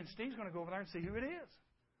enemy, and Steve's going to go over there and see who it is.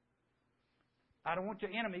 I don't want the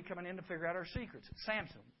enemy coming in to figure out our secrets.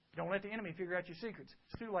 Samson, don't let the enemy figure out your secrets.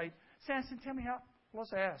 It's too late. Samson, tell me how.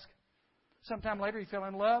 Let's ask. Sometime later, he fell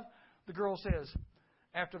in love. The girl says,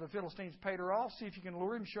 after the Philistines paid her off, see if you can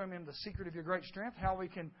lure him, show him the secret of your great strength, how we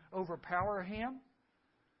can overpower him,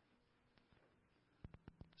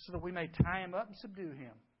 so that we may tie him up and subdue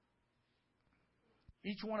him.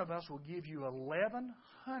 Each one of us will give you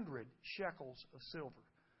 1,100 shekels of silver.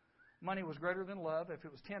 Money was greater than love. If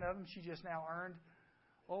it was 10 of them, she just now earned,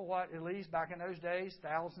 at least back in those days,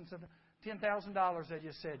 thousands of $10,000. They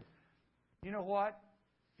just said, you know what?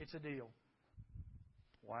 It's a deal.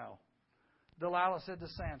 Wow. Delilah said to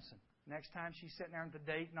Samson, next time she's sitting there at the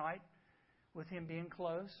date night with him being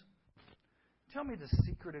close, tell me the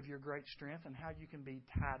secret of your great strength and how you can be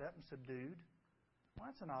tied up and subdued. Well,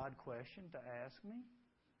 that's an odd question to ask me.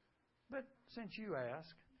 But since you ask,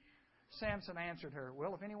 Samson answered her,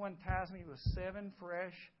 well, if anyone ties me with 7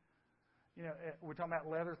 fresh, we're talking about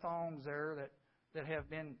leather thongs there that have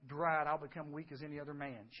been dried, I'll become weak as any other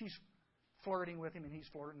man. She's flirting with him and he's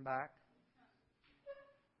flirting back.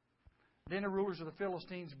 Then the rulers of the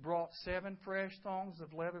Philistines brought 7 fresh thongs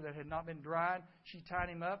of leather that had not been dried. She tied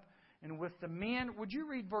him up. And with the men, would you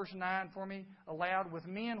read verse 9 for me aloud? With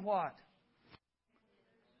men what?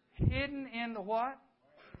 Hidden in the what?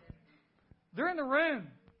 They're in the room.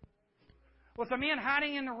 With the men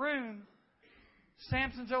hiding in the room,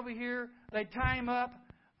 Samson's over here. They tie him up.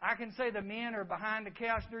 I can say the men are behind the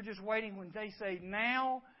couch. They're just waiting. When they say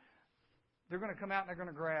now, they're going to come out and they're going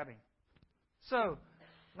to grab him. So,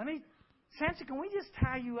 Samson, can we just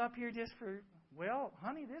tie you up here just for... Well,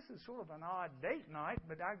 honey, this is sort of an odd date night,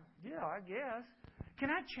 but I guess. Can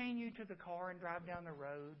I chain you to the car and drive down the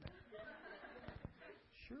road?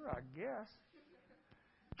 Sure, I guess.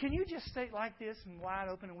 Can you just stay like this and wide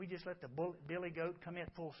open and we just let the billy goat come in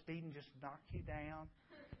at full speed and just knock you down?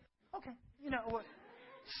 Okay. You know what?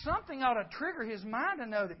 Something ought to trigger his mind to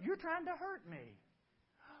know that you're trying to hurt me.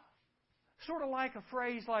 Sort of like a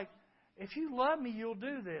phrase like, if you love me, you'll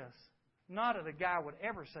do this. Not that a guy would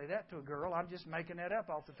ever say that to a girl. I'm just making that up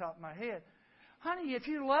off the top of my head. Honey, if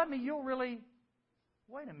you love me, you'll really...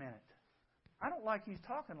 Wait a minute. I don't like you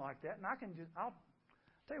talking like that. And I'll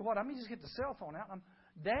tell you what, let me just get the cell phone out.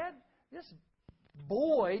 Dad, this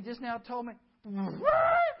boy just now told me... What?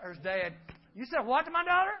 There's Dad. You said what to my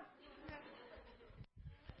daughter?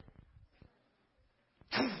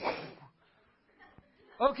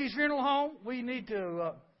 Oakie's Funeral Home, we need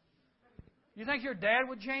to... You think your dad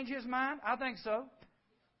would change his mind? I think so.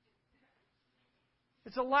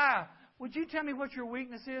 It's a lie. Would you tell me what your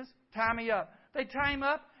weakness is? Tie me up. They tie him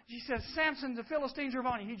up. She says, Samson, the Philistines are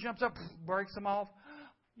upon you. He jumps up, breaks them off.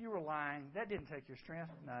 You were lying. That didn't take your strength.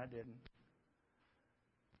 No, it didn't.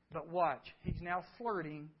 But watch. He's now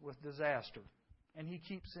flirting with disaster. And he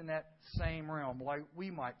keeps in that same realm like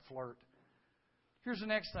we might flirt. Here's the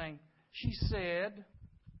next thing. She said...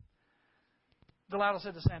 Delilah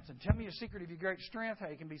said to Samson, tell me the secret of your great strength, how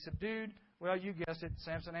you can be subdued. Well, you guessed it.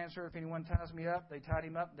 Samson answered, if anyone ties me up, they tied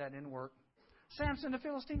him up. That didn't work. Samson, the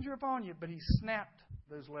Philistines are upon you. But he snapped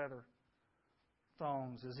those leather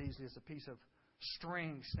thongs as easily as a piece of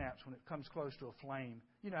string snaps when it comes close to a flame.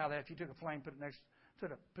 You know how that if you took a flame, put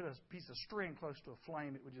a piece of string close to a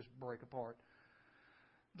flame, it would just break apart.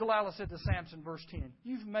 Delilah said to Samson, verse 10,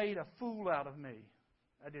 "You've made a fool out of me."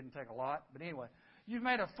 That didn't take a lot, but anyway. "You've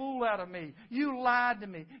made a fool out of me. You lied to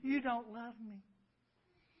me. You don't love me.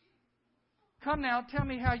 Come now, tell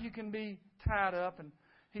me how you can be tied up." And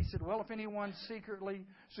he said, "Well, if anyone's securely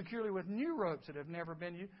with new ropes that have never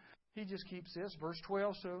been used." He just keeps this. Verse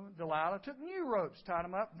 12, so Delilah took new ropes, tied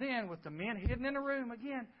them up. Then, with the men hidden in the room,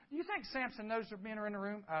 again, do you think Samson knows the men are in the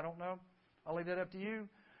room? I don't know. I'll leave that up to you.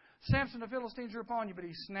 "Samson, the Philistines are upon you," but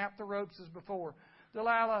he snapped the ropes as before.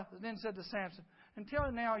 Delilah then said to Samson, "Until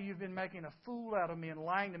now you've been making a fool out of me and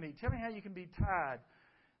lying to me. Tell me how you can be tied."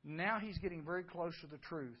 Now he's getting very close to the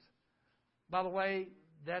truth. By the way,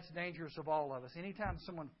 that's dangerous of all of us. Anytime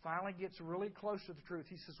someone finally gets really close to the truth,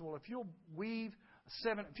 he says, "Well, if you'll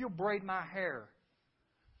if you'll braid my hair,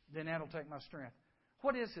 then that'll take my strength."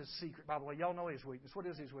 What is his secret, by the way? Y'all know his weakness. What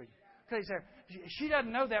is his weakness? Cut his hair. She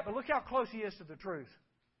doesn't know that, but look how close he is to the truth.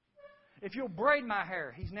 If you'll braid my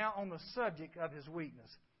hair, he's now on the subject of his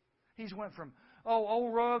weakness. He's went from,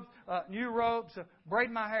 old robes, new robes,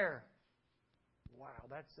 braid my hair. Wow,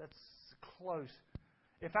 that's close.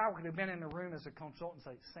 If I could have been in the room as a consultant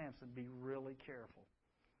and say, "Samson, be really careful.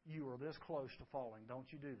 You are this close to falling.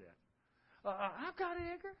 Don't you do that." "I've got it,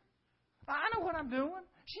 Edgar. I know what I'm doing.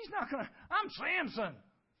 She's not going to. I'm Samson."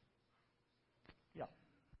 Yeah.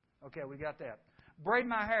 Okay, we got that. Braid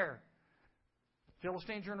my hair.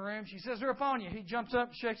 Philistines are in the room. She says, "They're upon you." He jumps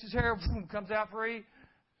up, shakes his hair, boom, comes out free.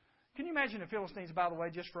 Can you imagine the Philistines, by the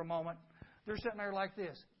way, just for a moment? They're sitting there like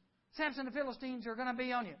this. "Samson, the Philistines are going to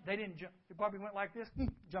be on you." They didn't jump. They probably went like this,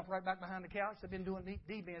 jumped right back behind the couch. They've been doing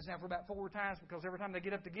D-bends now for about 4 times because every time they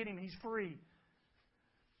get up to get him, he's free.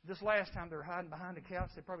 This last time they're hiding behind the couch,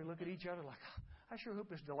 they probably look at each other like, "I sure hope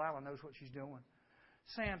this Delilah knows what she's doing."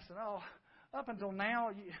 "Samson, up until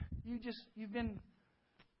now, you've been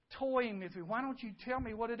toying with me. Why don't you tell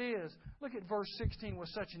me what it is?" Look at verse 16. "With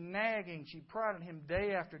such nagging, she prodded him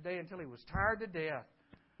day after day until he was tired to death.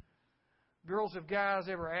 Girls, if guys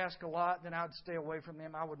ever ask a lot, then I'd stay away from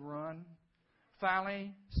them. I would run.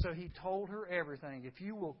 Finally, so he told her everything. 'If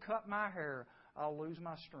you will cut my hair, I'll lose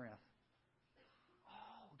my strength.'"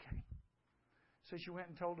 Oh, okay. So she went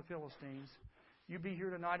and told the Philistines, "You be here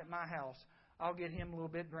tonight at my house. I'll get him a little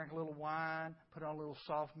bit, drink a little wine, put on a little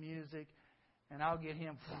soft music, and I'll get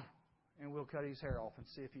him, and we'll cut his hair off and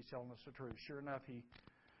see if he's telling us the truth." Sure enough, he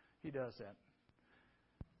does that.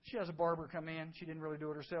 She has a barber come in. She didn't really do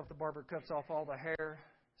it herself. The barber cuts off all the hair.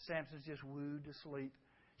 Samson's just wooed to sleep.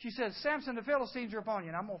 She says, "Samson, the Philistines are upon you,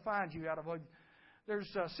 and I'm going to find you out of..." There's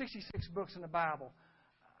 66 books in the Bible.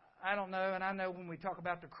 I don't know, and I know when we talk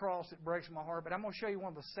about the cross, it breaks my heart, but I'm going to show you one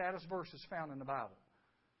of the saddest verses found in the Bible.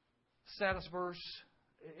 Saddest verse,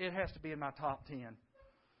 it has to be in my top 10.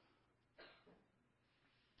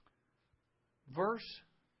 Verse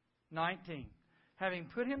 19. "Having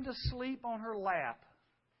put him to sleep on her lap,"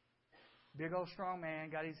 big old strong man,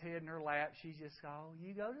 got his head in her lap. She's just,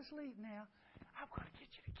 "You go to sleep now. I'm going to get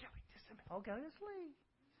you to kill him just a minute. Oh, go to sleep."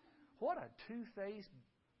 What a two-faced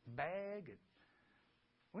bag.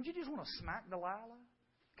 Wouldn't you just want to smack Delilah?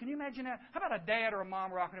 Can you imagine that? How about a dad or a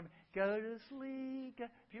mom rocking him? "Go to sleep.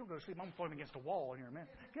 If you don't go to sleep, I'm going to throw him against the wall here in a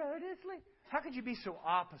minute. Go to sleep." How could you be so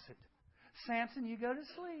opposite? "Samson, you go to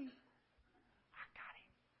sleep. I got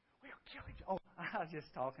him. We'll kill him." Oh, I was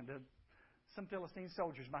just talking to some Philistine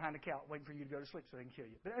soldiers behind the couch waiting for you to go to sleep so they can kill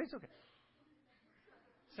you. But it's okay.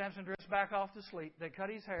 Samson drifts back off to sleep. They cut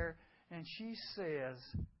his hair, and she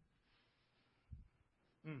says,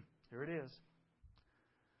 here it is.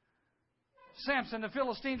 "Samson, the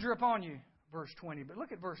Philistines are upon you." Verse 20. But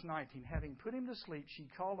look at verse 19. "Having put him to sleep, she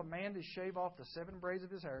called a man to shave off the 7 braids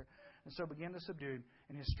of his hair, and so began to subdue him,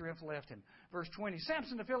 and his strength left him." Verse 20.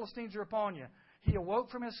 "Samson, the Philistines are upon you. He awoke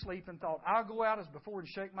from his sleep and thought, 'I'll go out as before and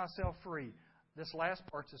shake myself free.'" This last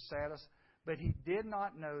part's the saddest. "But he did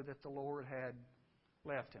not know that the Lord had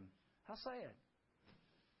left him." How sad.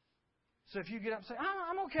 So if you get up and say,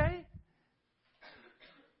 I'm okay,"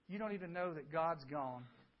 you don't even know that God's gone.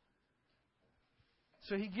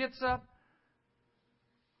 So he gets up.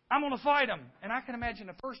 "I'm going to fight him." And I can imagine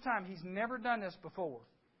the first time he's never done this before.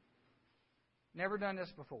 Never done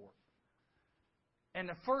this before. And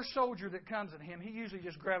the first soldier that comes at him, he usually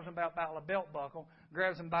just grabs him by a belt buckle,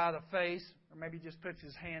 grabs him by the face, or maybe just puts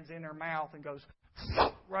his hands in their mouth and goes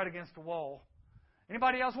right against the wall.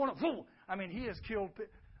 Anybody else want to? I mean, he has killed.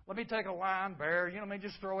 Let me take a lion, bear, let me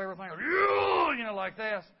just throw everything, like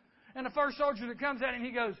this. And the first soldier that comes at him,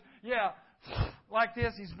 he goes, like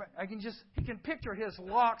this. He can picture his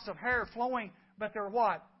locks of hair flowing But they're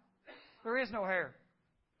what? There is no hair.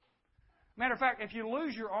 Matter of fact, if you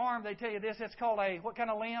lose your arm, they tell you this, it's called a, what kind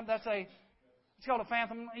of limb? It's called a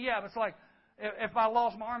phantom. Yeah, but it's like, if I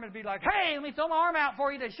lost my arm, it'd be like, hey, let me throw my arm out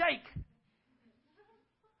for you to shake.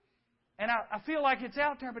 And I feel like it's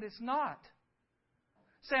out there, but it's not.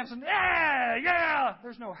 Samson, yeah.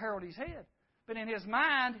 There's no hair on his head. But in his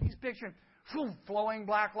mind, he's picturing flowing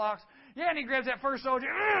black locks. Yeah, and he grabs that first soldier.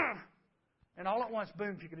 And all at once,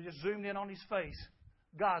 boom, if you could have just zoomed in on his face,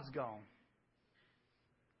 God's gone.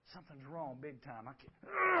 Something's wrong big time.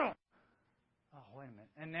 Oh, wait a minute.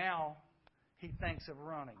 And now he thinks of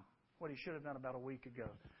running, what he should have done about a week ago.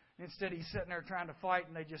 Instead, he's sitting there trying to fight,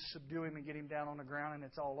 and they just subdue him and get him down on the ground, and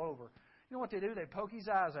it's all over. You know what they do? They poke his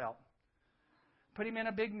eyes out, put him in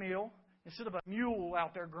a big meal. Instead of a mule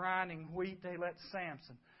out there grinding wheat, they let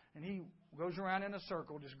Samson. And he goes around in a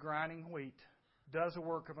circle just grinding wheat, does the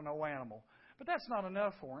work of an old animal. But that's not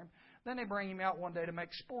enough for him. Then they bring him out one day to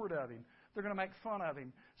make sport of him. They're going to make fun of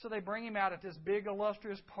him. So they bring him out at this big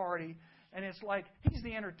illustrious party, and it's like he's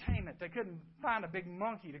the entertainment. They couldn't find a big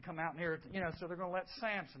monkey to come out here, so they're going to let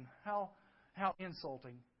Samson. How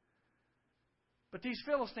insulting. But these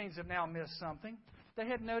Philistines have now missed something. They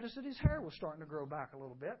had noticed that his hair was starting to grow back a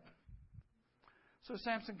little bit. So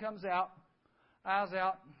Samson comes out, eyes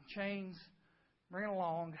out, chains, bring it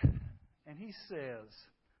along, and he says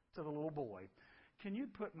to the little boy, can you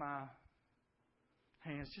put my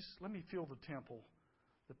hands, just let me feel the temple,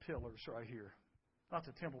 the pillars right here. Not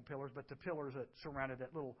the temple pillars, but the pillars that surrounded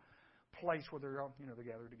that little place where they're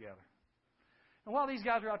gathered together. And while these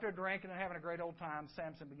guys are out there drinking and having a great old time,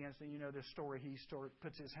 Samson begins to, this story. He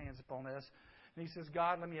puts his hands upon this. And he says,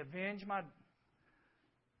 God, let me avenge my...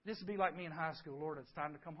 This would be like me in high school. Lord, it's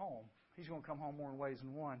time to come home. He's going to come home more in ways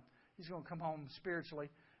than one. He's going to come home spiritually,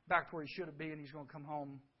 back to where he should have been, and he's going to come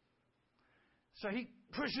home. So he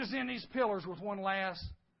pushes in these pillars with one last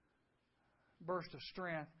burst of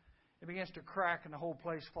strength. It begins to crack, and the whole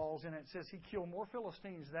place falls in it. It says he killed more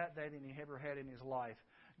Philistines that day than he ever had in his life.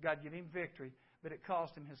 God gave him victory, but it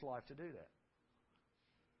cost him his life to do that.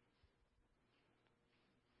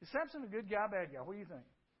 Is Samson a good guy, bad guy? What do you think?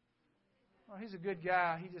 Well, he's a good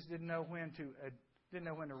guy. He just didn't know when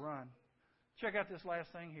to run. Check out this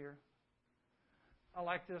last thing here. I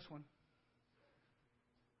like this one.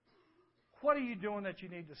 What are you doing that you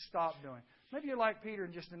need to stop doing? Maybe you're like Peter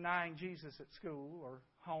and just denying Jesus at school or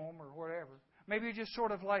home or whatever. Maybe you're just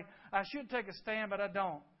sort of like, I should take a stand, but I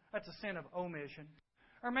don't. That's a sin of omission.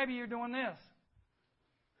 Or maybe you're doing this.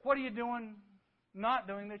 What are you doing, not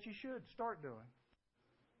doing that you should start doing?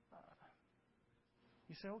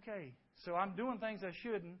 You say, okay, so I'm doing things I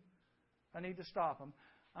shouldn't. I need to stop them.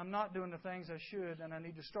 I'm not doing the things I should, and I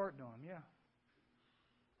need to start doing them.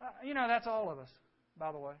 Yeah. That's all of us,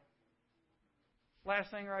 by the way.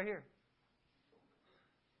 Last thing right here.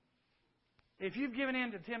 If you've given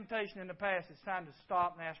in to temptation in the past, it's time to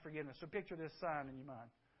stop and ask forgiveness. So picture this sign in your mind.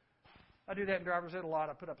 I do that in driver's ed a lot.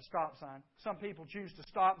 I put up a stop sign. Some people choose to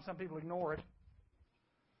stop and some people ignore it.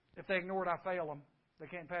 If they ignore it, I fail them. They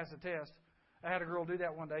can't pass the test. I had a girl do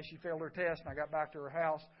that one day. She failed her test, and I got back to her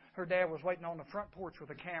house. Her dad was waiting on the front porch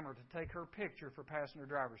with a camera to take her picture for passing her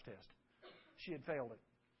driver's test. She had failed it.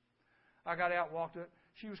 I got out, walked it.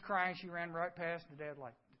 She was crying. She ran right past. The dad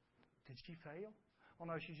did she fail? Well,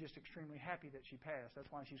 no, she's just extremely happy that she passed.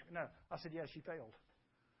 That's why she's... No. I said, yes, she failed.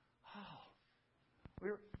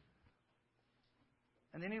 Oh.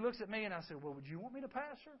 And then he looks at me, and I said, well, would you want me to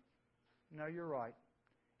pass her? No, you're right.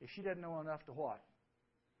 If she doesn't know enough to what?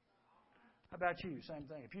 How about you? Same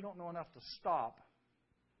thing. If you don't know enough to stop,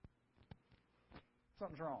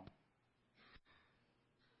 something's wrong.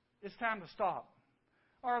 It's time to stop.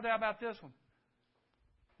 Or how about this one?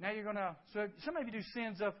 Now you're going to... So some of you do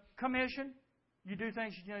sins of commission. You do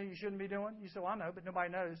things you shouldn't be doing. You say, well, I know, but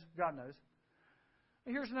nobody knows. God knows.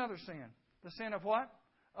 And here's another sin. The sin of what?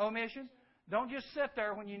 Omission. Don't just sit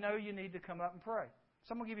there when you know you need to come up and pray.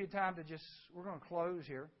 So I'm going to give you time to just... We're going to close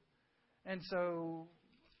here. And so...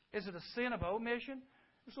 Is it a sin of omission?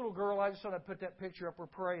 This little girl, I just thought I'd put that picture up. We're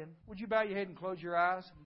praying. Would you bow your head and close your eyes?